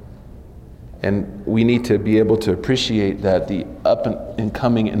communities, and we need to be able to appreciate that the up and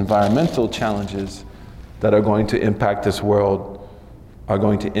coming environmental challenges that are going to impact this world are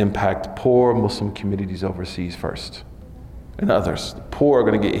going to impact poor Muslim communities overseas first, and others. The poor are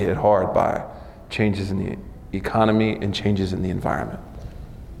going to get hit hard by changes in the economy and changes in the environment.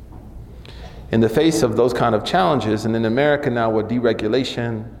 In the face of those kind of challenges, and in America now with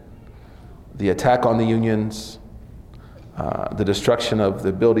deregulation, the attack on the unions, the destruction of the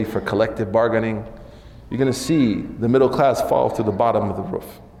ability for collective bargaining, you're going to see the middle class fall through the bottom of the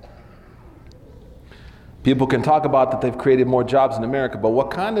roof. People can talk about that they've created more jobs in America, but what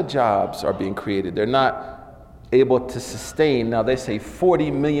kind of jobs are being created? They're not able to sustain. Now they say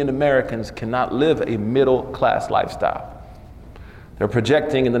 40 million Americans cannot live a middle class lifestyle. They're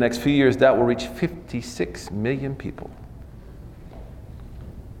projecting in the next few years that will reach 56 million people.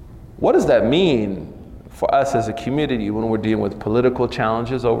 What does that mean for us as a community when we're dealing with political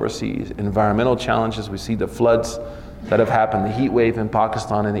challenges overseas, environmental challenges? We see the floods that have happened, the heat wave in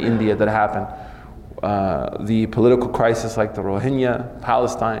Pakistan and India that happened, the political crisis like the Rohingya,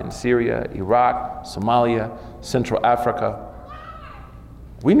 Palestine, Syria, Iraq, Somalia, Central Africa.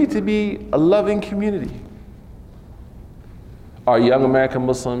 We need to be a loving community. Our young American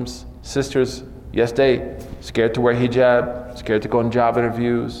Muslims, sisters, yes, they scared to wear hijab, scared to go on job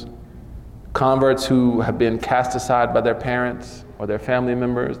interviews. Converts who have been cast aside by their parents or their family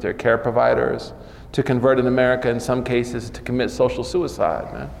members, their care providers, to convert in America, in some cases to commit social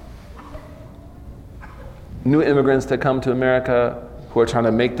suicide, man. New immigrants that come to America who are trying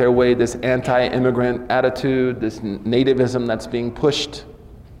to make their way, this anti-immigrant attitude, this nativism that's being pushed.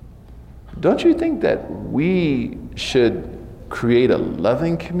 Don't you think that we should create a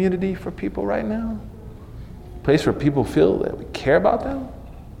loving community for people right now? A place where people feel that we care about them?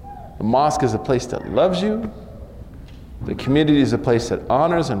 The mosque is a place that loves you. The community is a place that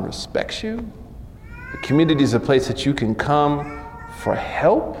honors and respects you. The community is a place that you can come for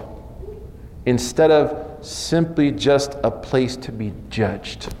help instead of simply just a place to be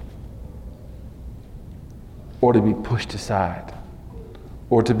judged or to be pushed aside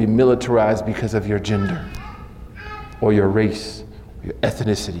or to be militarized because of your gender or your race, or your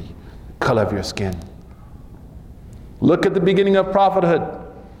ethnicity, the color of your skin. Look at the beginning of prophethood.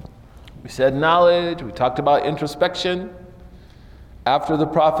 We said knowledge, we talked about introspection. After the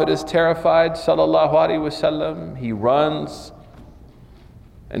Prophet is terrified, sallallahu alaihi wasallam, he runs.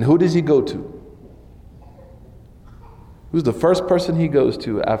 And who does he go to? Who's the first person he goes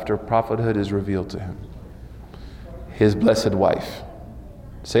to after prophethood is revealed to him? His blessed wife,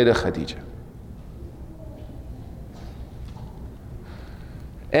 Sayyidah Khadija.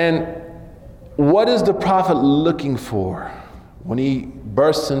 And what is the Prophet looking for when he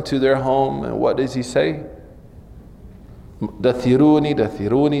bursts into their home, and what does he say? Dathiruni,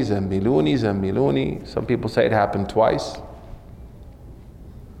 dathiruni, zammiluni, zammiluni. Some people say it happened twice.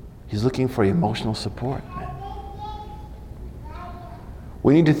 He's looking for emotional support, man.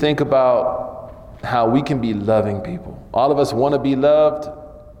 We need to think about how we can be loving people. All of us want to be loved,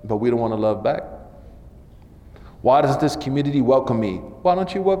 but we don't want to love back. Why does this community welcome me? Why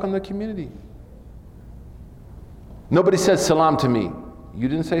don't you welcome the community? Nobody said salam to me. You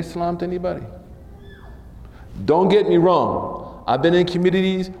didn't say salam to anybody. Don't get me wrong. I've been in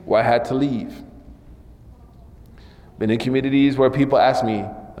communities where I had to leave. Been in communities where people ask me,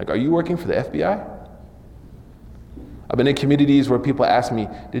 like, are you working for the FBI? I've been in communities where people ask me,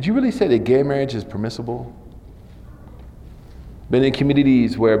 did you really say that gay marriage is permissible? Been in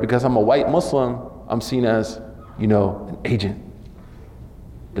communities where, because I'm a white Muslim, I'm seen as, an agent,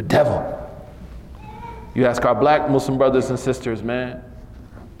 the devil. You ask our black Muslim brothers and sisters, man,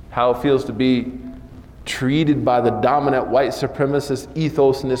 how it feels to be treated by the dominant white supremacist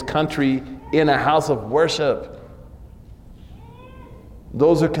ethos in this country in a house of worship.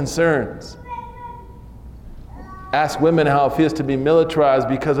 Those are concerns. Ask women how it feels to be militarized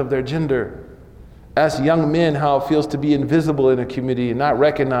because of their gender. Ask young men how it feels to be invisible in a community and not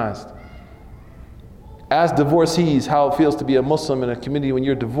recognized. Ask divorcees how it feels to be a Muslim in a community when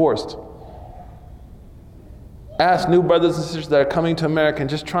you're divorced. Ask new brothers and sisters that are coming to America and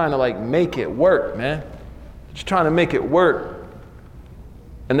just trying to make it work, man. Just trying to make it work.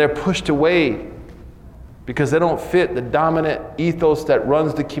 And they're pushed away because they don't fit the dominant ethos that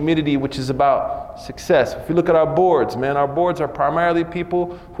runs the community, which is about success. If you look at our boards, man, our boards are primarily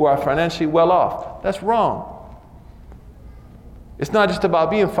people who are financially well off. That's wrong. It's not just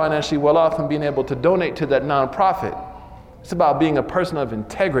about being financially well off and being able to donate to that nonprofit. It's about being a person of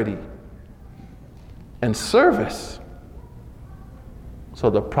integrity and service.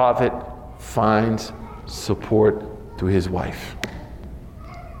 So the Prophet finds support through his wife.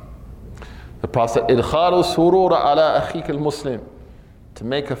 The Prophet said, "Idkhalu surura ala akhik al-Muslim." To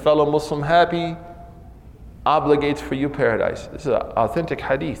make a fellow Muslim happy obligates for you paradise. This is an authentic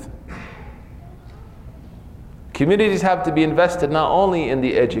hadith. Communities have to be invested not only in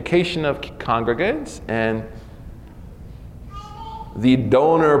the education of congregants and the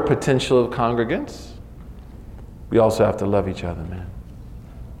donor potential of congregants, we also have to love each other, man.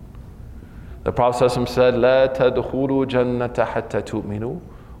 The Prophet said, "La tadkhulu jannata hatta tu'minu,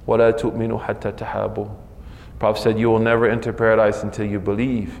 wa la tu'minu hatta tahabu." The Prophet said, "You will never enter paradise until you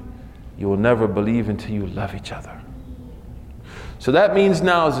believe. You will never believe until you love each other." So that means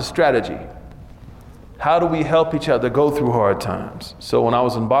now is a strategy. How do we help each other go through hard times? So when I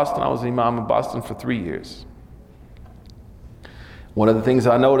was in Boston, I was imam in Boston for 3 years. One of the things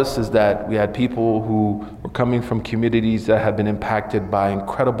I noticed is that we had people who were coming from communities that had been impacted by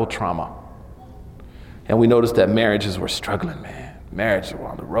incredible trauma. And we noticed that marriages were struggling, man. Marriages were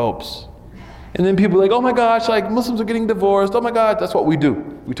on the ropes. And then people were like, "Oh my gosh, like Muslims are getting divorced. Oh my God," that's what we do.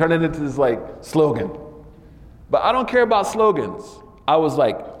 We turn it into this like slogan. But I don't care about slogans. I was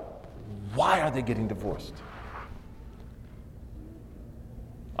like, why are they getting divorced?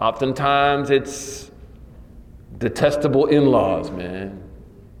 Oftentimes it's detestable in-laws, man.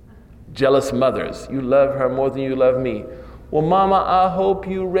 Jealous mothers. You love her more than you love me. Well, mama, I hope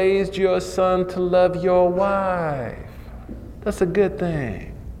you raised your son to love your wife. That's a good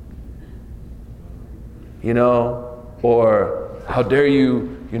thing. You know, or how dare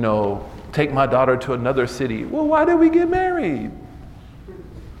you, take my daughter to another city. Well, why did we get married?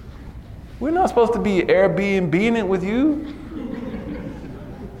 We're not supposed to be Airbnb-ing it with you.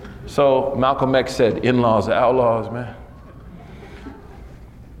 So Malcolm X said, in-laws are outlaws, man.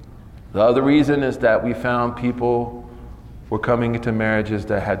 The other reason is that we found people were coming into marriages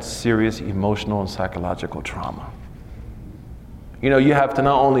that had serious emotional and psychological trauma. You have to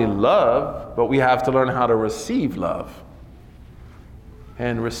not only love, but we have to learn how to receive love.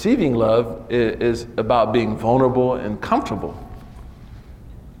 And receiving love is about being vulnerable and comfortable.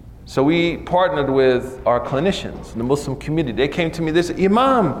 So we partnered with our clinicians in the Muslim community. They came to me, they said,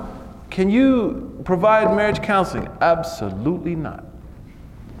 "Imam, can you provide marriage counseling?" Absolutely not.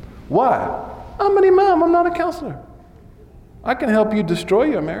 Why? I'm an imam, I'm not a counselor. I can help you destroy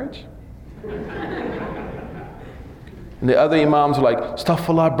your marriage. And the other imams were like,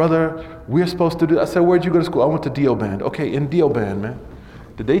 "Astaghfirullah, brother, we're supposed to do." I said, "Where'd you go to school?" "I went to Deoband." "Okay, in Deoband, man.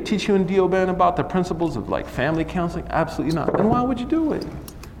 Did they teach you in Deoband about the principles of like family counseling?" "Absolutely not." "Then why would you do it?"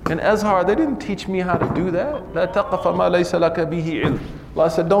 In Azhar, they didn't teach me how to do that. "La taqafa ma laysa laka bihi ilm." Allah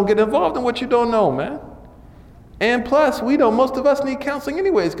said, don't get involved in what you don't know, man. And plus, most of us need counseling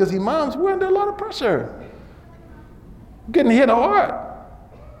anyways, because imams, we're under a lot of pressure. We're getting hit hard.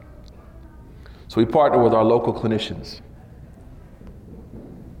 So we partner with our local clinicians,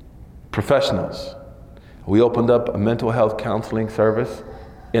 professionals. We opened up a mental health counseling service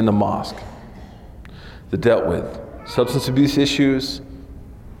in the mosque that dealt with substance abuse issues,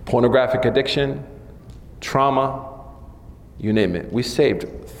 pornographic addiction, trauma, you name it. We saved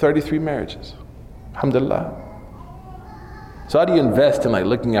 33 marriages. Alhamdulillah. So how do you invest in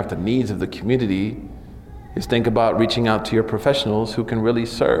looking after the needs of the community? Is think about reaching out to your professionals who can really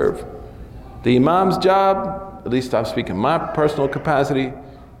serve. The imam's job, at least I'm speaking my personal capacity,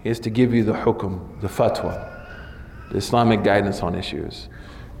 is to give you the hukum, the fatwa, the Islamic guidance on issues.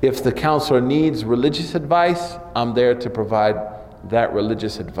 If the counselor needs religious advice, I'm there to provide that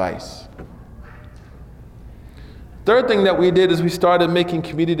religious advice. Third thing that we did is we started making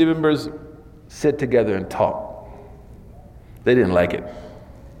community members sit together and talk. They didn't like it,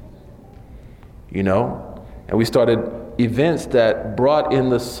 and we started events that brought in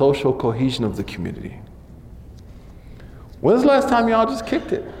the social cohesion of the community. When's the last time y'all just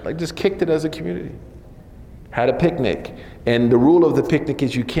kicked it? Just kicked it as a community? Had a picnic. And the rule of the picnic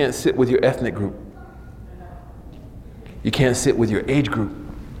is you can't sit with your ethnic group. You can't sit with your age group.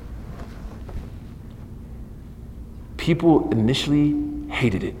 People initially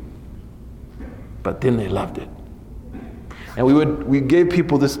hated it, but then they loved it. And we gave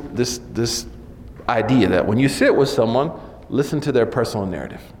people this idea that when you sit with someone, listen to their personal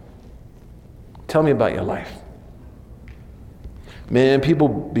narrative. Tell me about your life. Man, people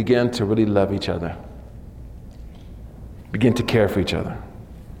began to really love each other, begin to care for each other.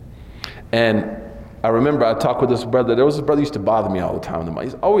 And I remember I talked with this brother. There was this brother who used to bother me all the time in the mosque.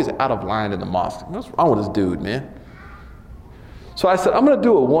 He's always out of line in the mosque. What's wrong with this dude, man? So I said, I'm going to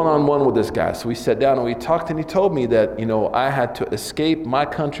do a one-on-one with this guy. So we sat down and we talked, and he told me that, I had to escape my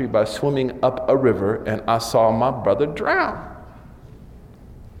country by swimming up a river, and I saw my brother drown.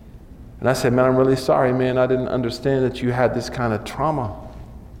 And I said, man, I'm really sorry, man. I didn't understand that you had this kind of trauma.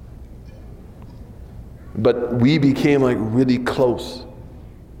 But we became like really close.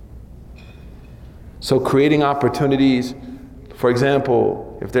 So creating opportunities, for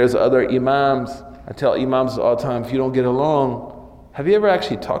example, if there's other imams, I tell imams all the time, if you don't get along, have you ever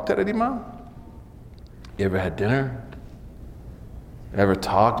actually talked to that imam? You ever had dinner? Ever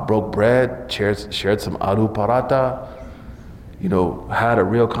talked, broke bread, shared some aloo paratha? Had a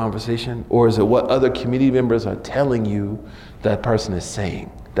real conversation? Or is it what other community members are telling you that person is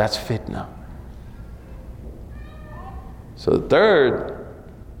saying? That's fitna. So the third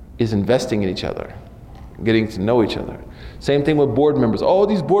is investing in each other, getting to know each other. Same thing with board members. Oh,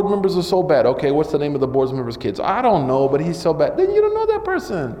 these board members are so bad. Okay, what's the name of the board member's kids? I don't know, but he's so bad. Then you don't know that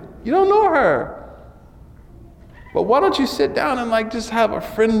person. You don't know her. But why don't you sit down and just have a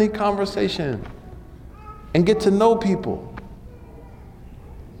friendly conversation and get to know people?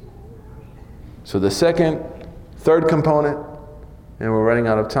 So the third component, and we're running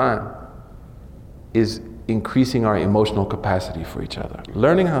out of time, is increasing our emotional capacity for each other.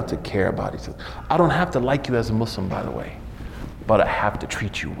 Learning how to care about each other. I don't have to like you as a Muslim, by the way, but I have to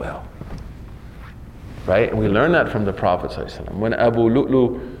treat you well. Right? And we learn that from the Prophet ﷺ. When Abu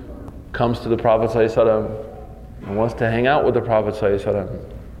Lu'lu comes to the Prophet ﷺ and wants to hang out with the Prophet ﷺ,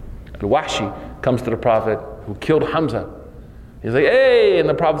 Al-Wahshi comes to the Prophet who killed Hamza. He's like, hey, and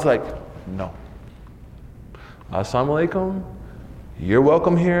the Prophet's like, no. Assalamu alaikum, you're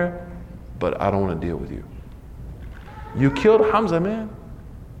welcome here, but I don't want to deal with you. You killed Hamza, man.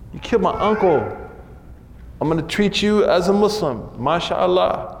 You killed my uncle. I'm going to treat you as a Muslim.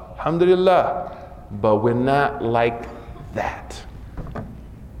 MashaAllah, alhamdulillah. But we're not like that.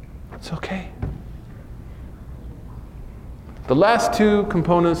 It's okay. The last two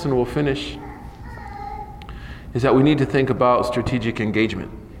components, and we'll finish, is that we need to think about strategic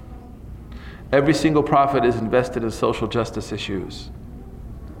engagement. Every single prophet is invested in social justice issues.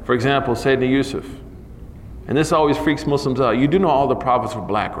 For example, Sayyidina Yusuf. And this always freaks Muslims out. You do know all the prophets were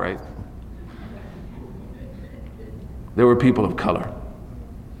black, right? There were people of color.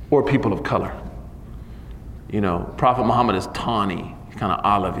 Or people of color. Prophet Muhammad is tawny. He's kind of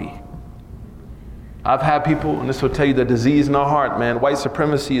olivey. I've had people, and this will tell you the disease in our heart, man. White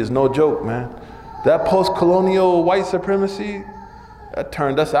supremacy is no joke, man. That post-colonial white supremacy, that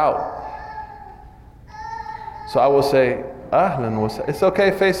turned us out. So I will say, it's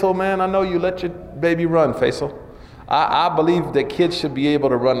okay, Faisal, man. I know you let your baby run, Faisal. I believe that kids should be able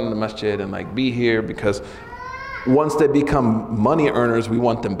to run in the masjid and be here, because once they become money earners, we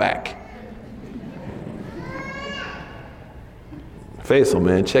want them back. Faisal,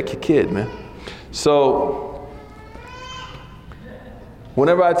 man, check your kid, man. So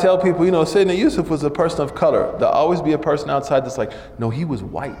whenever I tell people, Sayyidina Yusuf was a person of color, there'll always be a person outside that's like, no, he was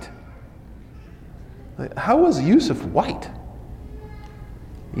white. How was Yusuf white?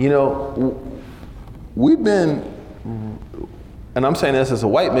 We've been, and I'm saying this as a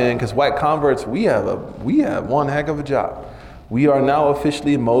white man, because white converts, we have one heck of a job. We are now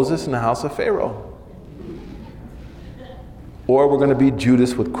officially Moses in the house of Pharaoh. Or we're going to be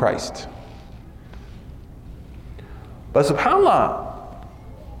Judas with Christ. But subhanAllah,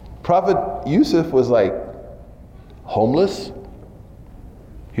 Prophet Yusuf was homeless.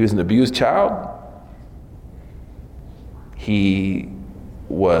 He was an abused child. He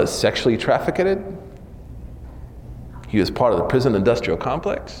was sexually trafficked. He was part of the prison industrial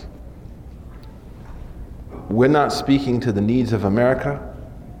complex. We're not speaking to the needs of America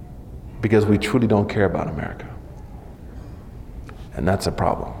because we truly don't care about America. And that's a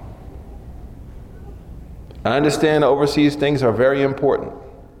problem. I understand overseas things are very important,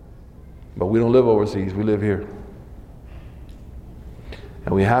 but we don't live overseas, we live here.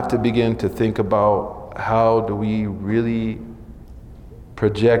 And we have to begin to think about how do we really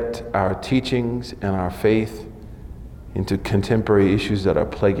project our teachings and our faith into contemporary issues that are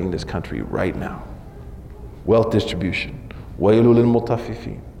plaguing this country right now. Wealth distribution, waylul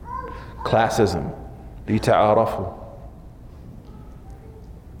lil-mutaffifin, classism, lita'arafu,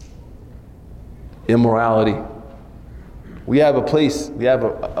 immorality. We have a place, we have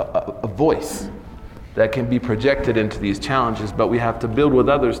a voice that can be projected into these challenges, but we have to build with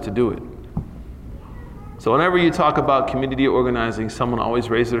others to do it. So whenever you talk about community organizing, someone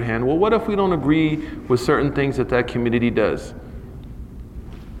always raises their hand. Well, what if we don't agree with certain things that that community does?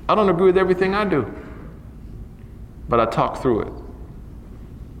 I don't agree with everything I do, but I talk through it.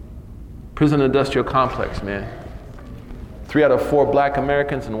 Prison industrial complex, man. 3 out of 4 black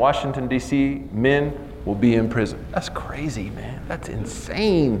Americans in Washington, D.C., men, will be in prison. That's crazy, man. That's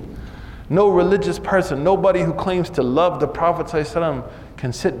insane. No religious person, nobody who claims to love the Prophet ﷺ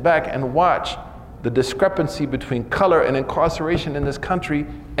can sit back and watch the discrepancy between color and incarceration in this country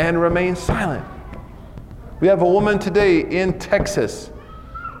and remain silent. We have a woman today in Texas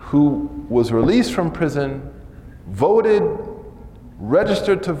who was released from prison, voted,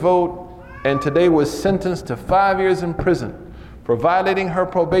 registered to vote, and today was sentenced to 5 years in prison for violating her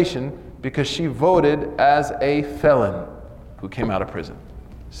probation because she voted as a felon who came out of prison.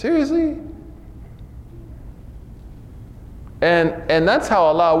 Seriously? And that's how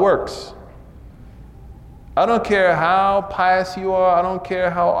Allah works. I don't care how pious you are, I don't care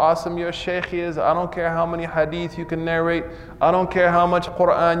how awesome your sheikh is, I don't care how many hadith you can narrate, I don't care how much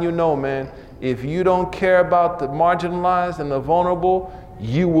Quran you know, man. If you don't care about the marginalized and the vulnerable,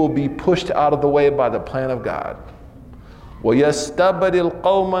 you will be pushed out of the way by the plan of God. وَيَسْتَبْدِلْ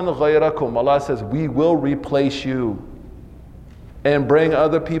قَوْمًا غَيْرَكُمْ. Allah says, we will replace you and bring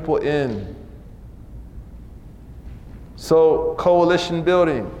other people in. So, coalition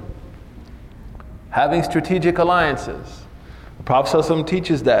building, having strategic alliances. The Prophet ﷺ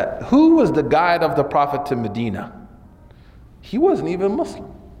teaches that. Who was the guide of the Prophet to Medina? He wasn't even Muslim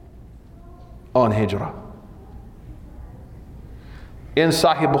on Hijrah. In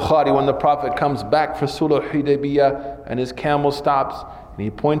Sahih Bukhari, when the Prophet comes back for Sulh Hudaybiyah and his camel stops and he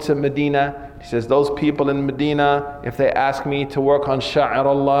points at Medina, he says, those people in Medina, if they ask me to work on Sha'ir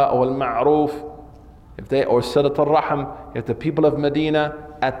Allah or Al-Ma'ruf, or Silat al-Rahim, if the people of Medina,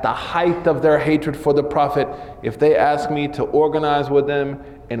 at the height of their hatred for the Prophet, if they ask me to organize with them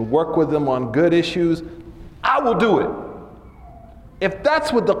and work with them on good issues, I will do it. If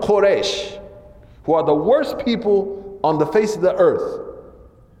that's what the Quraysh, who are the worst people on the face of the earth,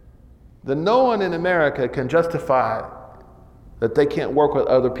 then no one in America can justify that they can't work with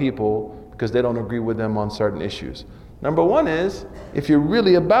other people because they don't agree with them on certain issues. Number one is, if you're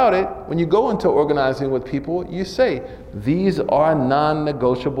really about it, when you go into organizing with people, you say, these are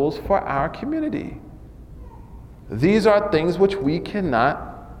non-negotiables for our community. These are things which we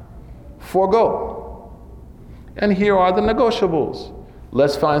cannot forego. And here are the negotiables.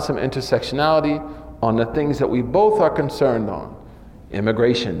 Let's find some intersectionality on the things that we both are concerned on.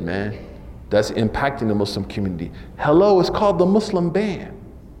 Immigration, man, that's impacting the Muslim community. Hello, it's called the Muslim ban.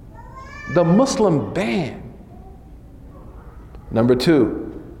 The Muslim ban. Number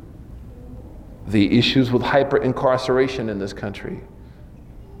 2, the issues with hyper-incarceration in this country.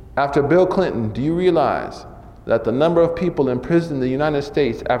 After Bill Clinton, do you realize that the number of people in prison in the United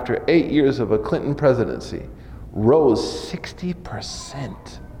States after 8 years of a Clinton presidency rose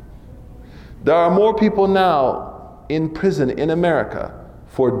 60%? There are more people now in prison in America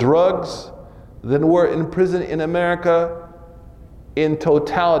for drugs than were in prison in America in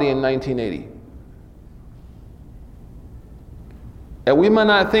totality in 1980. And we might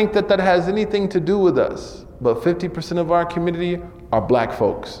not think that that has anything to do with us, but 50% of our community are black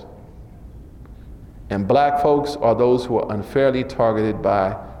folks. And black folks are those who are unfairly targeted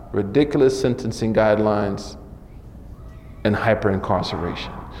by ridiculous sentencing guidelines and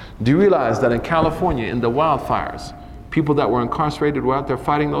hyper-incarceration. Do you realize that in California, in the wildfires, people that were incarcerated were out there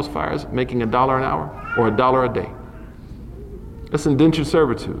fighting those fires, making $1 an hour or $1 a day? That's indentured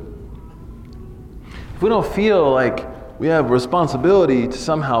servitude. If we don't feel like we have responsibility to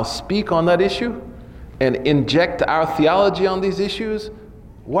somehow speak on that issue and inject our theology on these issues,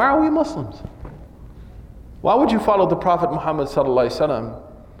 why are we Muslims? Why would you follow the Prophet Muhammad sallallahu alaihi wasallam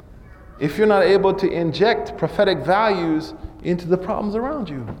if you're not able to inject prophetic values into the problems around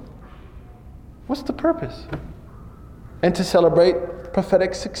you? What's the purpose? And to celebrate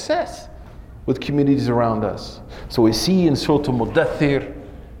prophetic success with communities around us. So we see in Surah Al-Mudaththir,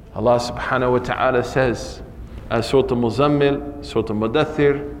 Allah subhanahu wa ta'ala says, as Surah Al-Muzammil, Surah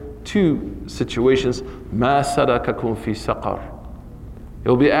Al-Mudaththir, 2 situations, مَا سَلَكَكُمْ فِي سَقَرٍ.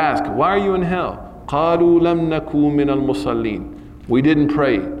 You'll be asked, why are you in hell? قَالُوا لَمْ نَكُوا مِنَ الْمُصَلِّينَ. We didn't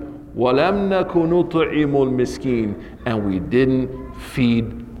pray. وَلَمْ نَكُ نُطْعِمُ الْمِسْكِينَ. And we didn't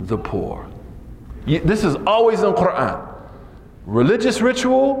feed the poor. This is always in Quran. Religious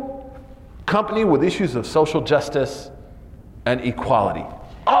ritual, accompanied with issues of social justice and equality.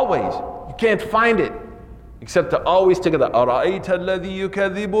 Always. You can't find it except to always together. أَرَأَيْتَ الَّذِي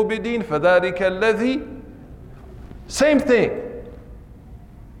يُكَذِّبُ بِدِينٍ فَذَلِكَ الَّذِي. Same thing.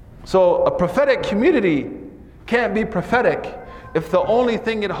 So a prophetic community can't be prophetic if the only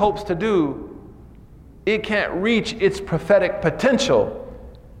thing it hopes to do, it can't reach its prophetic potential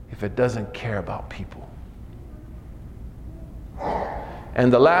if it doesn't care about people.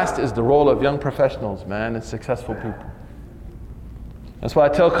 And the last is the role of young professionals, man, and successful people. That's why I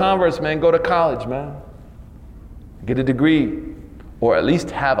tell converts, man, go to college, man. Get a degree, or at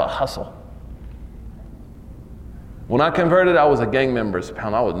least have a hustle. When I converted, I was a gang member.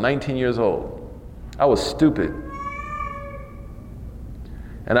 I was 19 years old. I was stupid.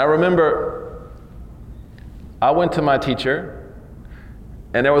 And I remember I went to my teacher,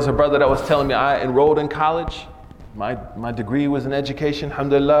 and there was a brother that was telling me I enrolled in college. My degree was in education,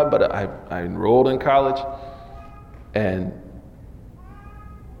 alhamdulillah, but I enrolled in college. And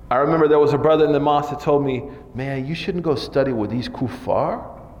I remember there was a brother in the mosque that told me, man, you shouldn't go study with these kuffar.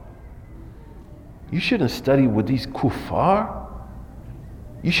 You shouldn't study with these kuffar.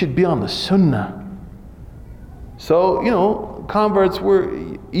 You should be on the sunnah. So, converts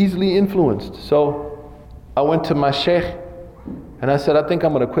were easily influenced. So I went to my sheikh and I said, I think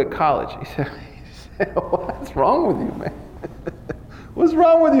I'm going to quit college. He said, what's wrong with you, man? What's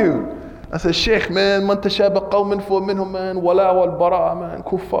wrong with you? I said, Sheikh, man, man tashabah qawmin fa minhum, man, wala wal bara, man,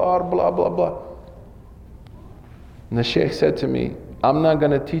 kuffar, blah, blah, blah. And the sheikh said to me, I'm not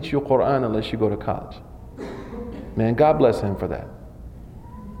going to teach you Quran unless you go to college. Man, God bless him for that.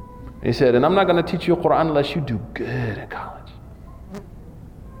 He said, and I'm not going to teach you Quran unless you do good in college.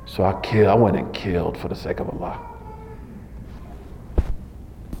 So I went and killed for the sake of Allah.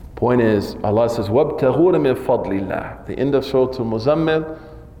 Point is, Allah says, وَابْتَغُوا مِنْ فَضْلِ اللَّهِ. The end of Surah Al-Muzammil,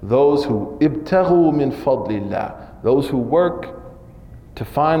 those who ibtaghu min fadlillah, those who work to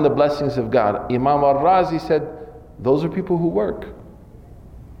find the blessings of God. Imam Al-Razi said, those are people who work.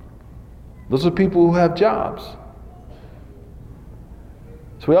 Those are people who have jobs.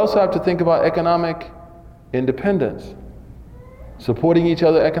 So we also have to think about economic independence, supporting each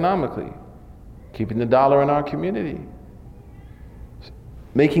other economically, keeping the dollar in our community,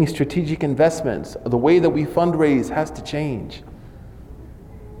 making strategic investments. The way that we fundraise has to change.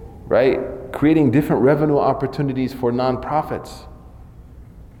 Right? Creating different revenue opportunities for nonprofits,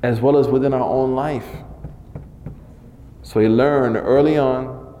 as well as within our own life. So we learn early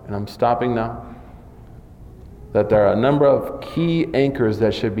on, and I'm stopping now, that there are a number of key anchors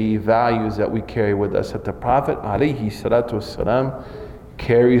that should be values that we carry with us, that the Prophet ﷺ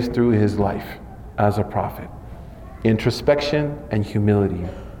carries through his life as a prophet. Introspection and humility.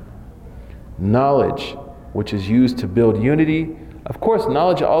 Knowledge, which is used to build unity. Of course,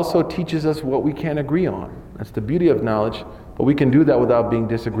 knowledge also teaches us what we can't agree on. That's the beauty of knowledge, but we can do that without being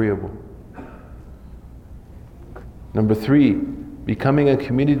disagreeable. Number 3, becoming a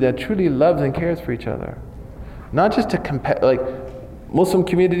community that truly loves and cares for each other. Not just to compare, like Muslim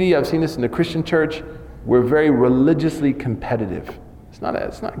community, I've seen this in the Christian church, we're very religiously competitive. It's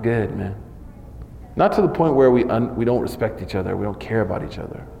not good, man. Not to the point where we don't respect each other, we don't care about each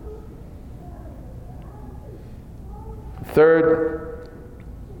other. Third,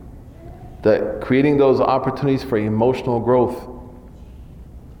 that creating those opportunities for emotional growth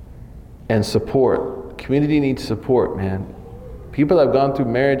and support. Community needs support, man. People that have gone through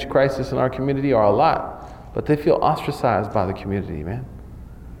marriage crisis in our community are a lot, but they feel ostracized by the community, man.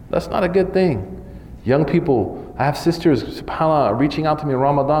 That's not a good thing. Young people, I have sisters, subhanAllah, reaching out to me in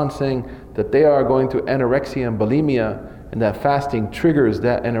Ramadan saying that they are going through anorexia and bulimia, and that fasting triggers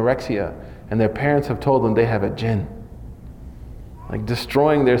that anorexia, and their parents have told them they have a jinn. Like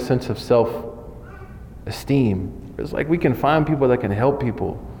destroying their sense of self-esteem. It's like we can find people that can help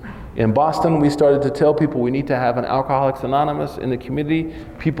people. In Boston, we started to tell people we need to have an Alcoholics Anonymous in the community.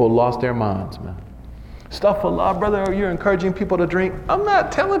 People lost their minds, man. Astaghfirullah, brother, you're encouraging people to drink. I'm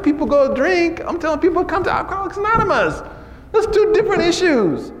not telling people go drink. I'm telling people come to Alcoholics Anonymous. That's 2 different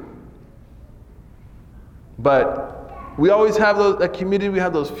issues. But we always have that community, we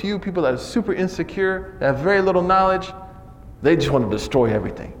have those few people that are super insecure, that have very little knowledge. They just want to destroy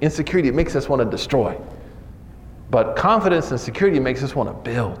everything. Insecurity makes us want to destroy. But confidence and security makes us want to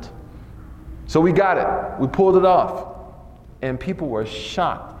build. So we got it. We pulled it off. And people were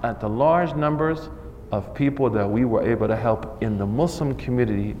shocked at the large numbers of people that we were able to help in the Muslim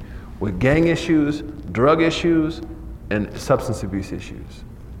community with gang issues, drug issues, and substance abuse issues.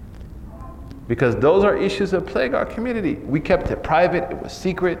 Because those are issues that plague our community. We kept it private, it was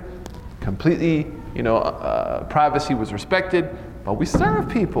secret, completely, privacy was respected, but we serve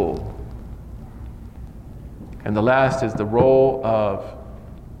people. And the last is the role of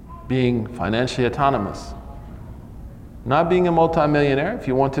being financially autonomous. Not being a multimillionaire. If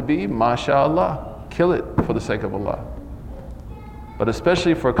you want to be, mashallah, kill it for the sake of Allah. but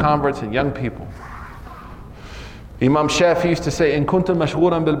especially for converts and young people. Imam Shafi used to say, إن كنت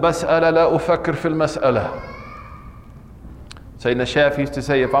مشغولا بالمسألة لا أفكر في المسألة. Sayyidina Shafi used to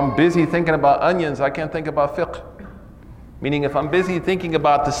say, if I'm busy thinking about onions, I can't think about fiqh. Meaning if I'm busy thinking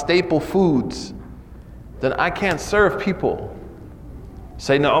about the staple foods, then I can't serve people.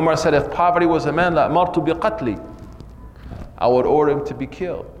 Sayyidina Umar said, if poverty was a man, لأمرت بقتلي, I would order him to be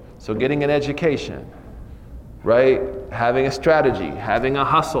killed. So getting an education, right? Having a strategy, having a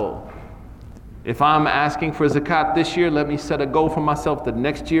hustle. If I'm asking for zakat this year, let me set a goal for myself that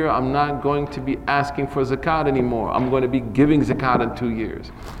next year I'm not going to be asking for zakat anymore. I'm going to be giving zakat in 2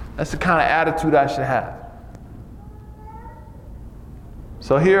 years. That's the kind of attitude I should have.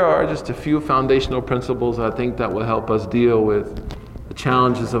 So here are just a few foundational principles I think that will help us deal with the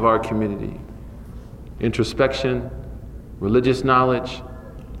challenges of our community. Introspection, religious knowledge,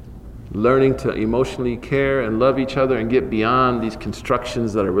 learning to emotionally care and love each other and get beyond these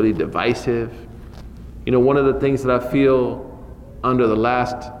constructions that are really divisive. You know, one of the things that I feel under the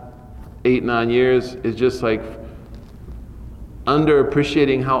last 8-9 years is just like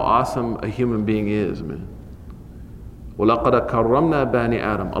underappreciating how awesome a human being is, man. وَلَقَدْ كَرَّمْنَا بَنِي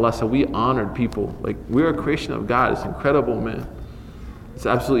آدَمَ. Allah said, we honored people. Like, we're a creation of God. It's incredible, man. It's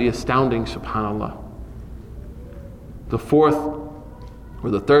absolutely astounding, subhanAllah. The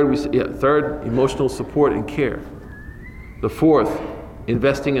third, emotional support and care. The fourth,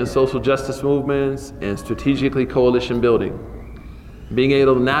 investing in social justice movements and strategically coalition building. Being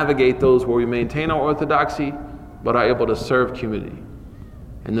able to navigate those where we maintain our orthodoxy, but are able to serve community.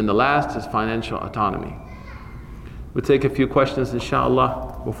 And then the last is financial autonomy. We'll take a few questions,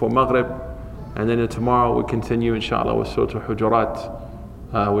 inshallah, before Maghrib, and then tomorrow we'll continue, inshallah, with Surah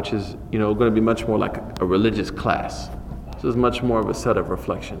Al-Hujurat, which is, going to be much more like a religious class. This is much more of a set of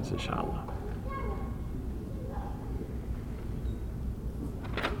reflections, inshallah.